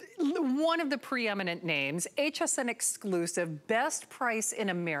 one of the preeminent names, HSN exclusive, best price in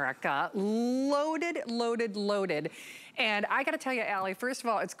America, loaded. And I gotta tell you, Allie, first of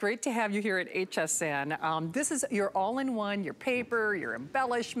all, it's great to have you here at HSN. This is your all-in-one, your paper, your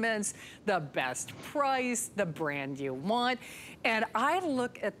embellishments, the best price, the brand you want. And I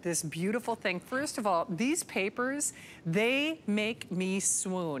look at this beautiful thing. First of all, these papers, they make me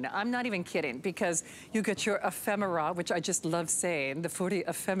swoon. I'm not even kidding, because you get your ephemera, which I just love saying, the 40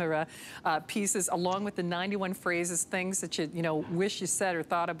 ephemera pieces, along with the 91 phrases, things that you wish you said or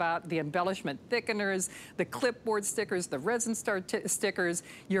thought about, the embellishment thickeners, the clipboard stickers, the resin star stickers,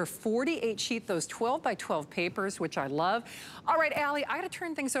 your 48 sheet, those 12 by 12 papers, which I love. All right, Allie, I gotta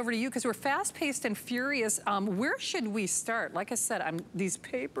turn things over to you because we're fast-paced and furious. Where should we start? Like I said, these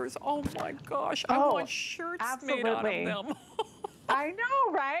papers, oh my gosh, I want shirts made out of them. I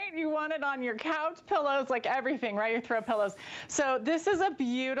know, right? You want it on your couch pillows, like everything, right? Your throw pillows. So this is a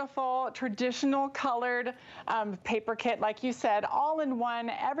beautiful, traditional colored paper kit, like you said, all in one,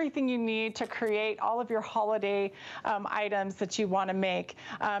 everything you need to create all of your holiday items that you want to make.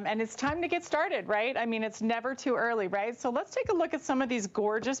 And it's time to get started, right? I mean, it's never too early, right? So let's take a look at some of these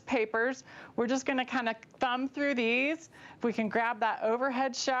gorgeous papers. We're just going to kind of thumb through these. If we can grab that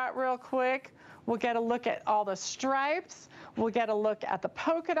overhead shot real quick, we'll get a look at all the stripes. We'll get a look at the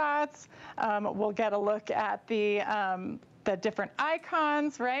polka dots. We'll get a look at the different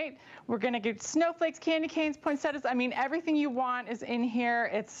icons, right? We're gonna get snowflakes, candy canes, poinsettias. I mean, everything you want is in here.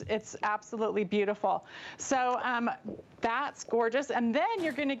 It's absolutely beautiful. So that's gorgeous. And then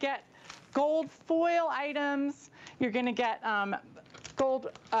you're gonna get gold foil items. You're gonna get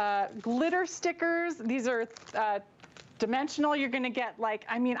gold glitter stickers. These are dimensional. You're going to get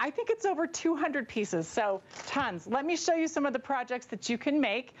I think it's over 200 pieces, so tons. Let me show you some of the projects that you can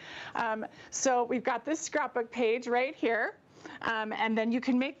make. So we've got this scrapbook page right here, and then you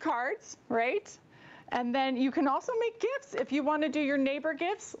can make cards, right? And then you can also make gifts. If you want to do your neighbor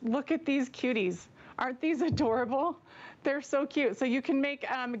gifts, look at these cuties. Aren't these adorable? They're so cute. So you can make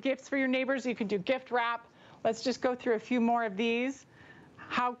gifts for your neighbors. You can do gift wrap. Let's just go through a few more of these.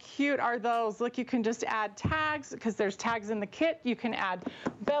 How cute are those? Look, you can just add tags because there's tags in the kit. You can add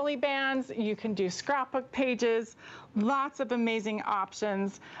belly bands. You can do scrapbook pages. Lots of amazing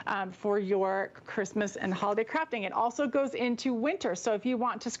options for your Christmas and holiday crafting. It also goes into winter. So if you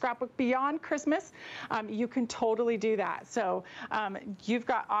want to scrapbook beyond Christmas, you can totally do that. So you've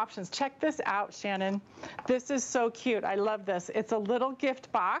got options. Check this out, Shannon. This is so cute. I love this. It's a little gift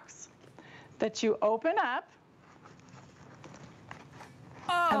box that you open up.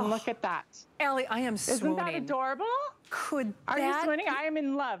 And look at that. Allie, I am swooning. Isn't that adorable? Are you swooning? I am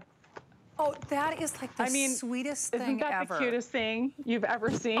in love. Oh, that is like the sweetest thing ever. Isn't that the cutest thing you've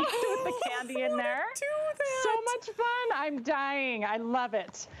ever seen? With the candy in there. So much fun. I'm dying. I love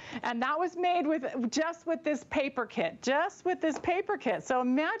it. And that was made just with this paper kit. So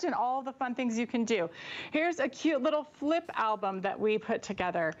imagine all the fun things you can do. Here's a cute little flip album that we put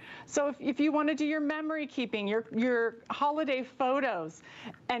together. So if you want to do your memory keeping, your holiday photos,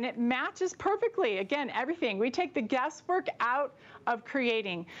 and it matches perfectly. Again, everything. We take the guesswork out of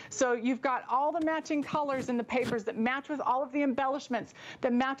creating. So you've got all the matching colors in the papers that match with all of the embellishments,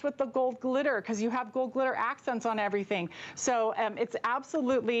 that match with the gold glitter, because you have gold glitter accents on everything. So it's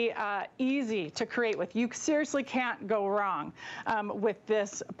absolutely easy to create with. You seriously can't go wrong with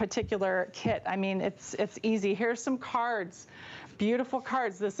this particular kit. I mean, it's easy. Here's some cards. Beautiful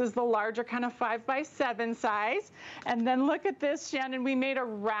cards. This is the larger kind of 5x7 size. And then look at this, Shannon. We made a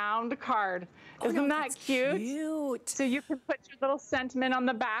round card. Isn't that cute? Cute. So you can put your little sentiment on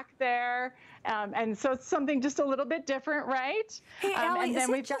the back there. there. And so it's something just a little bit different, right? Hey, Allie, and then is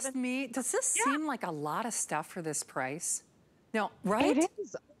we've it just me? Does this seem like a lot of stuff for this price? No, right? It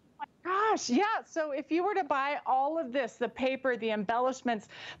is. Gosh, yeah. So if you were to buy all of this, the paper, the embellishments,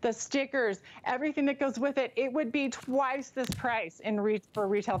 the stickers, everything that goes with it, it would be twice this price for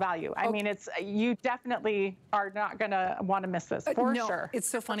retail value. I mean, you definitely are not going to want to miss this for sure. It's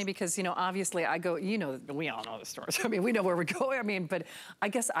so funny because, you know, obviously I go, you know, we all know the stores. I mean, we know where we're going. I mean, but I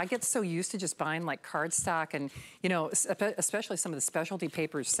guess I get so used to just buying like cardstock and, you know, especially some of the specialty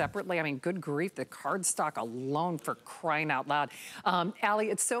papers separately. I mean, good grief, the cardstock alone, for crying out loud. Allie,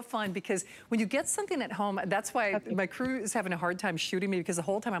 it's so fun because when you get something at home, that's why my crew is having a hard time shooting me, because the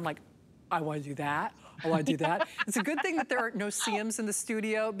whole time I'm like, I want to do that. I want to do that. It's a good thing that there are no CMs in the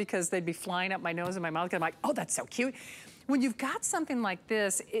studio, because they'd be flying up my nose and my mouth. I'm like, oh, that's so cute. When you've got something like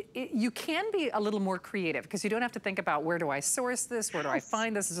this, you can be a little more creative, because you don't have to think about, where do I source this? Where do I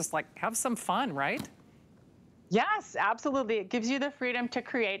find this? It's just like, have some fun, right? Yes, absolutely. It gives you the freedom to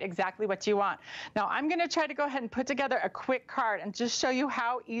create exactly what you want. Now, I'm going to try to go ahead and put together a quick card and just show you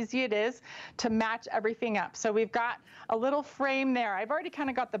how easy it is to match everything up. So we've got a little frame there. I've already kind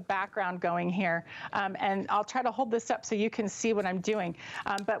of got the background going here, and I'll try to hold this up so you can see what I'm doing.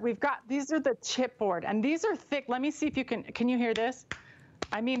 But we've got, these are the chipboard, and these are thick. Let me see if you can you hear this?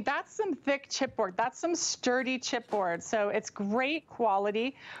 I mean, that's some thick chipboard. That's some sturdy chipboard. So it's great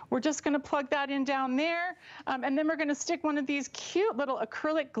quality. We're just going to plug that in down there. And then we're going to stick one of these cute little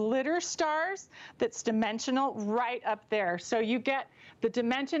acrylic glitter stars that's dimensional right up there. So you get the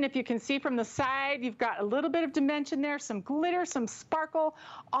dimension. If you can see from the side, you've got a little bit of dimension there, some glitter, some sparkle.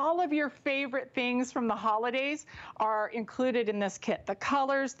 All of your favorite things from the holidays are included in this kit. The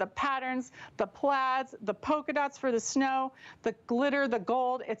colors, the patterns, the plaids, the polka dots for the snow, the glitter, the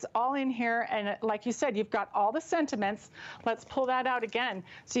gold. It's all in here. And like you said, you've got all the sentiments. Let's pull that out again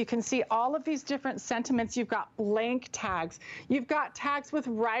so you can see all of these different sentiments. You've got blank tags. You've got tags with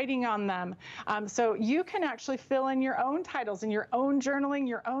writing on them. So you can actually fill in your own titles and your own journaling,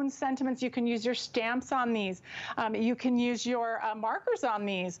 your own sentiments. You can use your stamps on these. You can use your markers on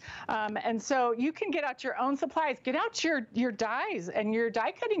these. And so you can get out your own supplies. Get out your dies and your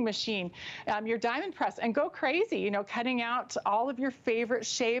die cutting machine, your diamond press, and go crazy, you know, cutting out all of your favorite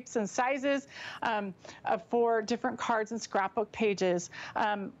shapes and sizes for different cards and scrapbook pages.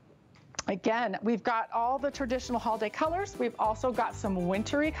 Again, we've got all the traditional holiday colors. We've also got some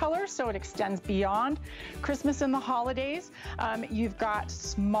wintry colors, so it extends beyond Christmas and the holidays. You've got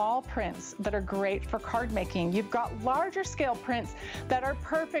small prints that are great for card making. You've got larger scale prints that are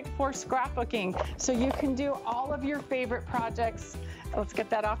perfect for scrapbooking, so you can do all of your favorite projects. Let's get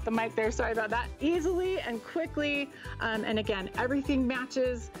that off the mic there, sorry about that. Easily and quickly, and again, everything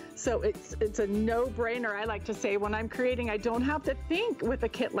matches, so it's a no-brainer. I like to say, when I'm creating, I don't have to think with a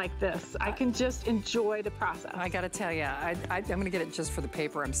kit like this. I can just enjoy the process. I gotta tell you, I'm gonna get it just for the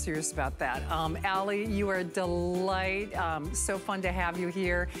paper. I'm serious about that. Allie, you are a delight. So fun to have you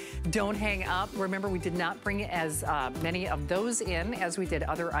here. Don't hang up. Remember, we did not bring as many of those in as we did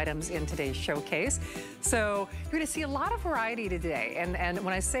other items in today's showcase. So you're gonna see a lot of variety today. And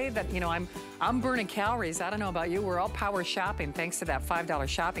when I say that, you know, I'm burning calories, I don't know about you, we're all power shopping thanks to that $5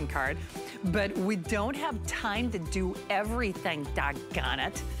 shopping card. But we don't have time to do everything, doggone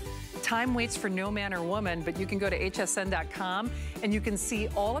it. Time waits for no man or woman, but you can go to hsn.com and you can see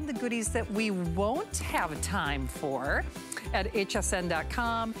all of the goodies that we won't have time for at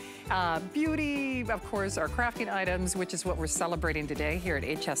hsn.com. Beauty, of course, our crafting items, which is what we're celebrating today here at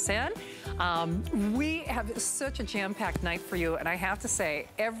HSN. We have such a jam-packed night for you, and I have to say,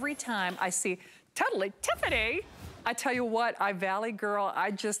 every time I see totally Tiffany, I tell you what, I Valley girl,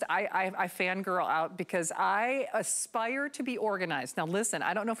 I fangirl out, because I aspire to be organized. Now listen,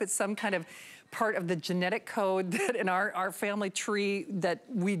 I don't know if it's some kind of part of the genetic code that in our family tree that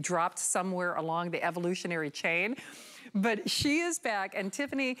we dropped somewhere along the evolutionary chain. But she is back, and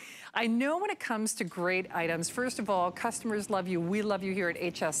Tiffany, I know when it comes to great items, first of all, customers love you. We love you here at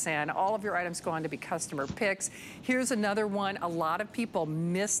HSN. All of your items go on to be customer picks. Here's another one. A lot of people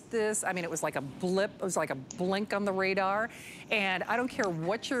missed this. I mean, it was like a blip. It was like a blink on the radar. And I don't care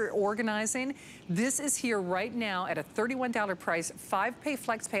what you're organizing. This is here right now at a $31 price, 5-pay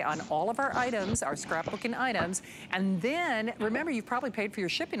flex pay on all of our items, our scrapbooking items. And then, remember, you've probably paid for your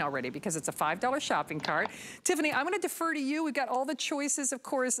shipping already because it's a $5 shopping cart. Tiffany, I'm going to defer to you. We've got all the choices, of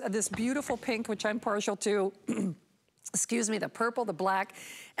course, of this beautiful pink, which I'm partial to. Excuse me, the purple, the black,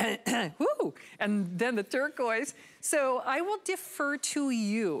 and, woo, and then the turquoise. So I will defer to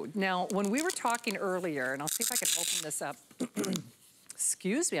you. Now, when we were talking earlier, and I'll see if I can open this up.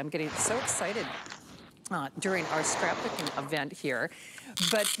 Excuse me, I'm getting so excited. during our scrapbooking event here.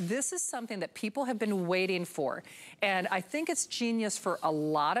 But this is something that people have been waiting for. And I think it's genius for a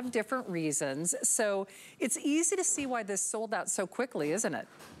lot of different reasons. So it's easy to see why this sold out so quickly, isn't it?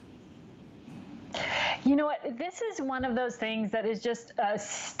 You know what, this is one of those things that is just a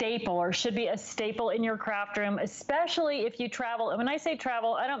staple, or should be a staple in your craft room, especially if you travel. And when I say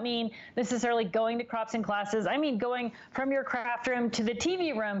travel, I don't mean necessarily going to crafting classes. I mean going from your craft room to the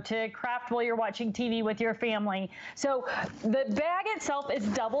TV room to craft while you're watching TV with your family. So the bag itself is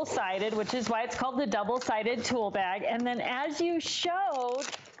double-sided, which is why it's called the double-sided tool bag. And then as you showed,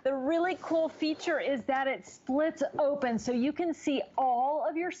 the really cool feature is that it splits open so you can see all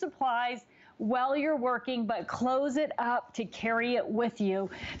of your supplies while you're working, but close it up to carry it with you.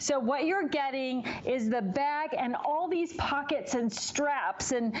 So what you're getting is the bag and all these pockets and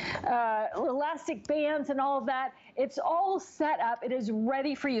straps and elastic bands and all of that. It's all set up. It is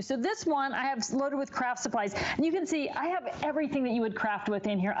ready for you. So this one I have loaded with craft supplies. And you can see I have everything that you would craft with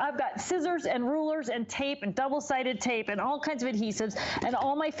in here. I've got scissors and rulers and tape and double-sided tape and all kinds of adhesives and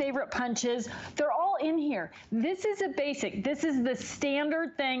all my favorite punches. They're all in here. This is a basic. This is the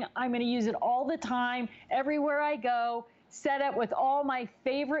standard thing. I'm going to use it all the time, everywhere I go. Set up with all my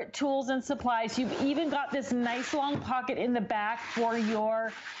favorite tools and supplies. You've even got this nice long pocket in the back for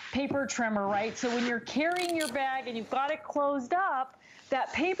your paper trimmer, right? So when you're carrying your bag and you've got it closed up,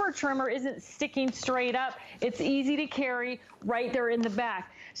 that paper trimmer isn't sticking straight up. It's easy to carry right there in the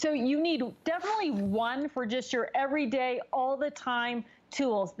back. So you need definitely one for just your everyday, all the time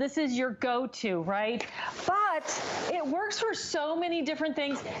tools. This is your go-to, right? But it works for so many different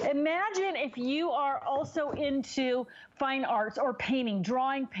things. Imagine if you are also into fine arts or painting,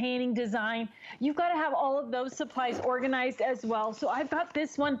 drawing, painting, design. You've got to have all of those supplies organized as well. So I've got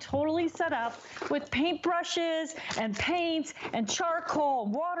this one totally set up with paint brushes and paints and charcoal,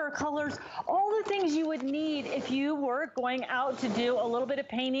 watercolors, all the things you would need if you were going out to do a little bit of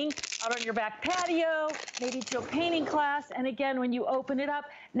painting out on your back patio, maybe to a painting class. And again, when you open it up,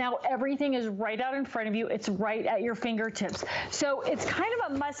 now everything is right out in front of you. It's right at your fingertips. So it's kind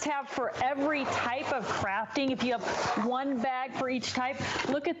of a must-have for every type of crafting. If you have one bag for each type,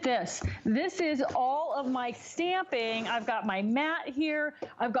 look at this. This is all of my stamping. I've got my mat here.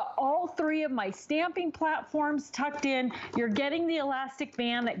 I've got all three of my stamping platforms tucked in. You're getting the elastic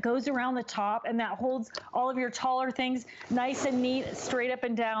band that goes around the top and that holds all of your taller things nice and neat, straight up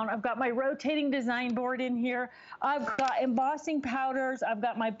and down. I've got my rotating design board in here. I've got embossing powders. I've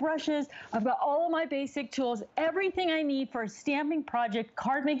got my brushes. I've got all of my basic tools, everything I need for a stamping project,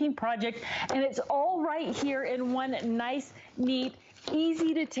 card making project, and it's all right here in one nice, neat,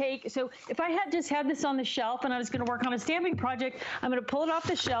 easy to take. So if I had just had this on the shelf and I was going to work on a stamping project, I'm going to pull it off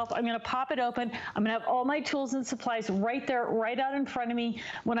the shelf. I'm going to pop it open. I'm going to have all my tools and supplies right there, right out in front of me.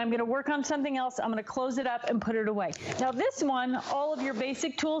 When I'm going to work on something else, I'm going to close it up and put it away. Now this one, all of your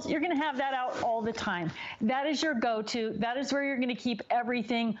basic tools, you're going to have that out all the time. That is your go-to. That is where you're going to keep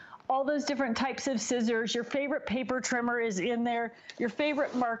everything. All those different types of scissors, your favorite paper trimmer is in there, your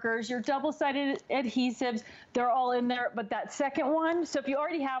favorite markers, your double-sided adhesives, they're all in there. But that second one, so if you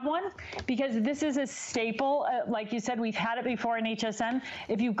already have one, because this is a staple, like you said, we've had it before in HSN.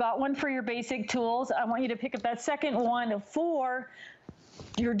 If you've got one for your basic tools, I want you to pick up that second one for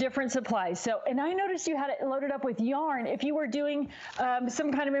your different supplies. So, and I noticed you had it loaded up with yarn. If you were doing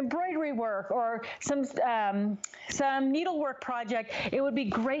some kind of embroidery work or some needlework project, it would be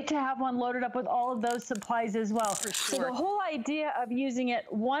great to have one loaded up with all of those supplies as well. For sure. So the whole idea of using it,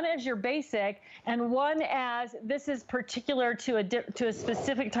 one as your basic and one as this is particular to a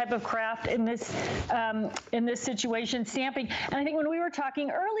specific type of craft in this situation, stamping. And I think when we were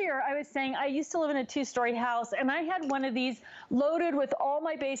talking earlier, I was saying I used to live in a 2-story house and I had one of these loaded with all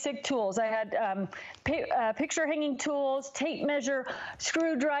my basic tools. I had picture hanging tools, tape measure,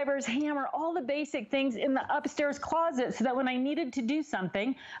 screwdrivers, hammer, all the basic things in the upstairs closet so that when I needed to do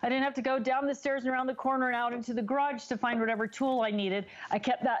something, I didn't have to go down the stairs and around the corner and out into the garage to find whatever tool I needed. I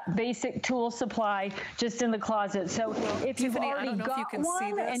kept that basic tool supply just in the closet. So if you've already got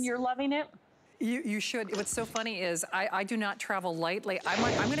one and you're loving it, You should. What's so funny is I do not travel lightly.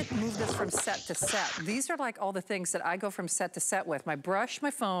 I'm going to move this from set to set. These are like all the things that I go from set to set with. My brush, my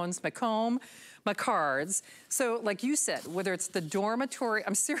phones, my comb, my cards. So like you said, whether it's the dormitory,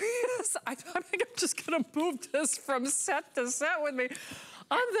 I'm serious. I think I'm just going to move this from set to set with me.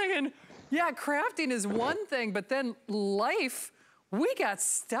 I'm thinking, yeah, crafting is one thing, but then life, we got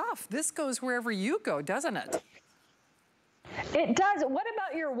stuff. This goes wherever you go, doesn't it? It does. What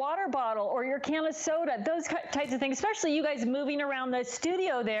about your water bottle or your can of soda? Those types of things, especially you guys moving around the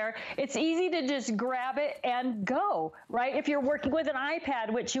studio there, it's easy to just grab it and go, right? If you're working with an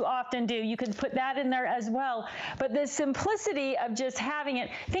iPad, which you often do, you can put that in there as well. But the simplicity of just having it,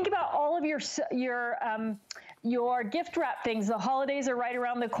 think about all of your gift wrap things. The holidays are right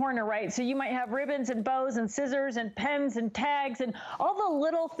around the corner, right? So you might have ribbons and bows and scissors and pens and tags and all the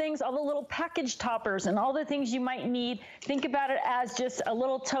little things, all the little package toppers and all the things you might need. Think about it as just a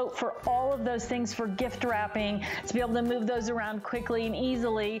little tote for all of those things for gift wrapping, to be able to move those around quickly and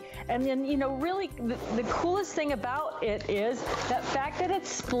easily. And then, you know, really the coolest thing about it is that fact that it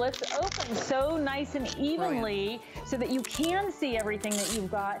splits open so nice and evenly so that you can see everything that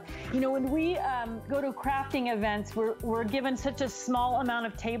you've got. You know, when we go to crafting events, we're given such a small amount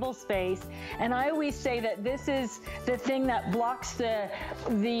of table space, and I always say that this is the thing that blocks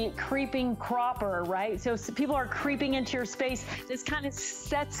the creeping cropper, right? So people are creeping into your space. This kind of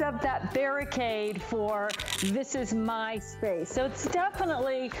sets up that barricade for this is my space. So it's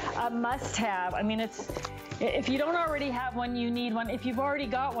definitely a must-have. I mean, if you don't already have one, you need one. If you've already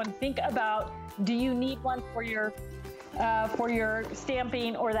got one, think about, do you need one for your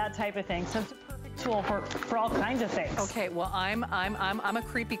stamping or that type of thing? So it's a perfect tool for all kinds of things. Okay, well, I'm a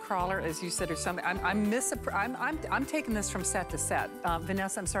creepy crawler, as you said, or something. I'm taking this from set to set.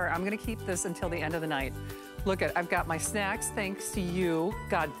 Vanessa, I'm sorry, I'm gonna keep this until the end of the night. Look I've got my snacks, thanks to you.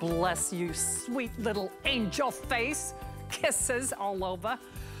 God bless you, sweet little angel face. Kisses all over.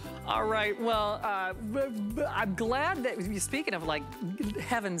 All right, well, I'm glad that, speaking of like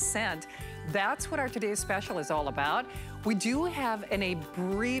heaven sent, that's what our today's special is all about. We do have an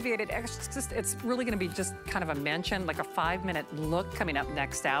abbreviated, it's really gonna be just kind of a mention, like a 5-minute look coming up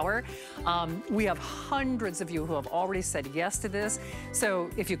next hour. We have hundreds of you who have already said yes to this.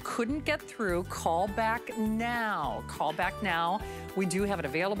 So if you couldn't get through, call back now. Call back now. We do have it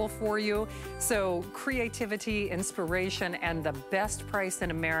available for you. So creativity, inspiration, and the best price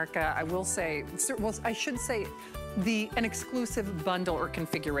in America, I will say, well, I should say, an exclusive bundle or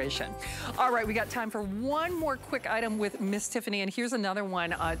configuration. All right, we got time for one more quick item with Miss Tiffany, and here's another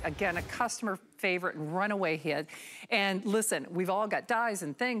one, again, a customer favorite and runaway hit. And listen, we've all got dies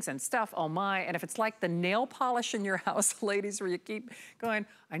and things and stuff, oh my, and if it's like the nail polish in your house, ladies, where you keep going,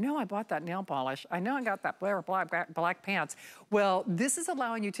 I know I bought that nail polish, I know I got that black pants. Well, this is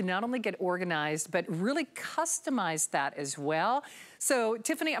allowing you to not only get organized, but really customize that as well. So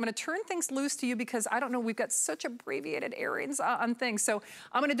Tiffany, I'm gonna turn things loose to you because I don't know, we've got such abbreviated areas on things. So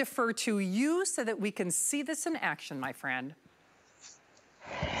I'm gonna defer to you so that we can see this in action, my friend.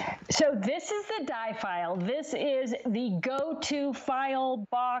 So this is the die file. This is the go-to file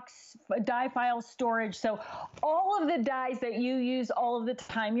box, die file storage. So all of the dies that you use all of the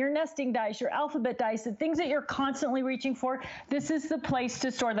time, your nesting dies, your alphabet dies, the things that you're constantly reaching for, this is the place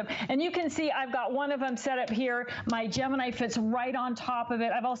to store them. And you can see I've got one of them set up here. My Gemini fits right on top of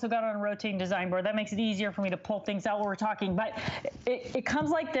it. I've also got it on a rotating design board. That makes it easier for me to pull things out while we're talking. But it comes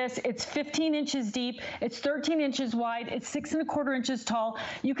like this. It's 15 inches deep. It's 13 inches wide. It's 6 1/4 inches tall.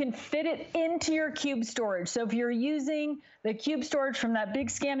 You can fit it into your cube storage. So if you're using the cube storage from that big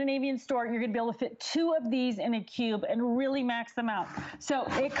Scandinavian store, you're gonna be able to fit 2 of these in a cube and really max them out. So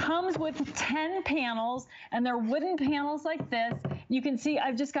it comes with 10 panels, and they're wooden panels like this. You can see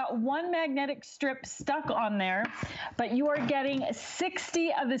I've just got 1 magnetic strip stuck on there, but you are getting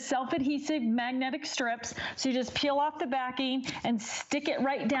 60 of the self-adhesive magnetic strips. So you just peel off the backing and stick it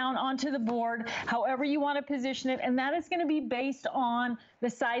right down onto the board, however you want to position it, and that is going to be based on the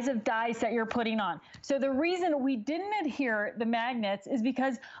size of dies that you're putting on. So the reason we didn't adhere the magnets is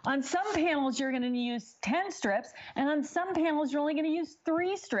because on some panels you're going to use 10 strips, and on some panels you're only going to use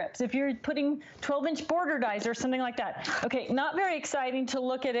 3 strips if you're putting 12-inch border dies or something like that. Okay, not very exciting to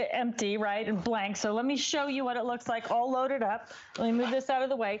look at it empty, right, and blank. So let me show you what it looks like all loaded up. Let me move this out of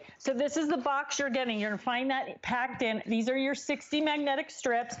the way. So this is the box you're getting. You're going to find that packed in. These are your 60 magnetic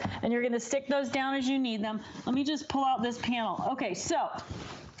strips, and you're going to stick those down as you need them. Let me just pull out this panel. Okay, so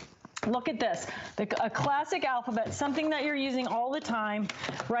look at this, a classic alphabet, something that you're using all the time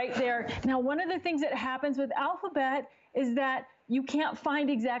right there. Now, one of the things that happens with alphabet is that you can't find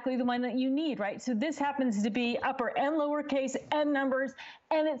exactly the one that you need, right? So this happens to be upper and lowercase and numbers,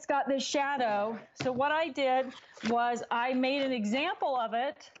 and it's got this shadow. So what I did was I made an example of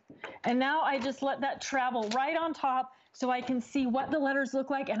it, and now I just let that travel right on top so I can see what the letters look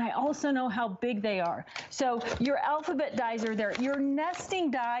like, and I also know how big they are. So your alphabet dies are there. Your nesting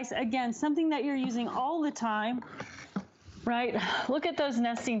dies, again, something that you're using all the time, right? Look at those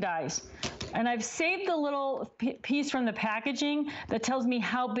nesting dies. And I've saved the little piece from the packaging that tells me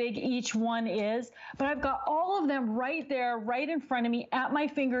how big each one is, but I've got all of them right there, right in front of me at my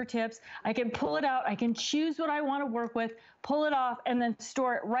fingertips. I can pull it out, I can choose what I want to work with, pull it off, and then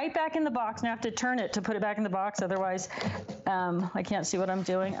store it right back in the box. And I have to turn it to put it back in the box, otherwise I can't see what I'm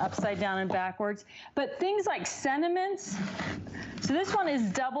doing, upside down and backwards. But things like sentiments, so this one is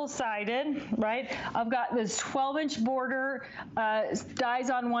double-sided, right? I've got this 12-inch border dies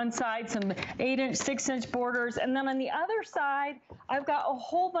on one side, some 8-inch, 6-inch borders, and then on the other side, I've got a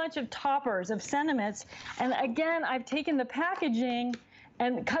whole bunch of toppers of sentiments. And again, I've taken the packaging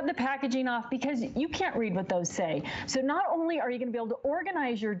and cut the packaging off because you can't read what those say. So not only are you gonna be able to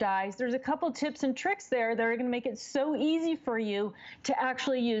organize your dies, there's a couple tips and tricks there that are gonna make it so easy for you to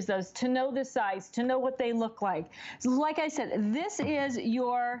actually use those, to know the size, to know what they look like. So like I said, these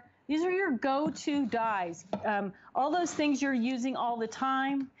are your go-to dies. All those things you're using all the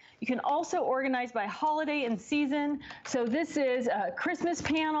time. You can also organize by holiday and season. So this is a Christmas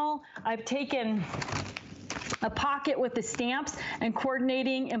panel. I've taken a pocket with the stamps and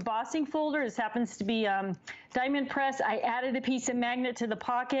coordinating embossing folder. This happens to be diamond press. I added a piece of magnet to the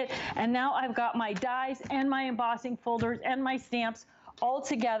pocket, and now I've got my dies and my embossing folders and my stamps all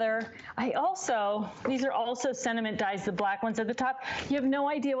together. These are also sentiment dies, the black ones at the top. You have no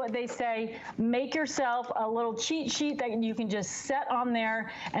idea what they say. Make yourself a little cheat sheet that you can just set on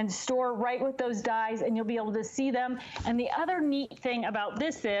there and store right with those dies, and you'll be able to see them. And the other neat thing about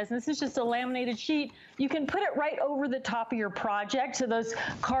this is, and this is just a laminated sheet, you can put it right over the top of your project. So those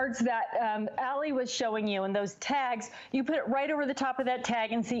cards that Allie was showing you and those tags, you put it right over the top of that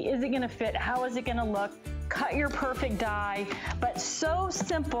tag and see, is it gonna fit? How is it gonna look? Cut your perfect die, but so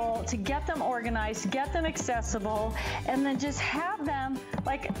simple to get them organized, get them accessible, and then just have them,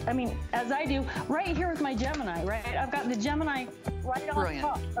 as I do, right here with my Gemini, right? I've got the Gemini right on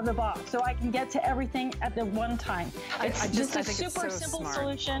top of the box, so I can get to everything at the one time. It's just a super simple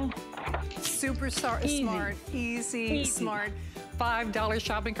solution. Super smart, easy, smart. $5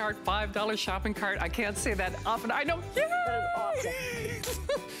 shopping cart, $5 shopping cart. I can't say that often. I know. Yay! That is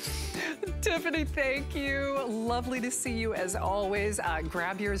awesome. Tiffany, thank you. Lovely to see you as always.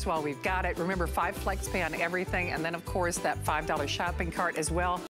 Grab yours while we've got it. Remember, 5 flex pay on everything. And then, of course, that $5 shopping cart as well.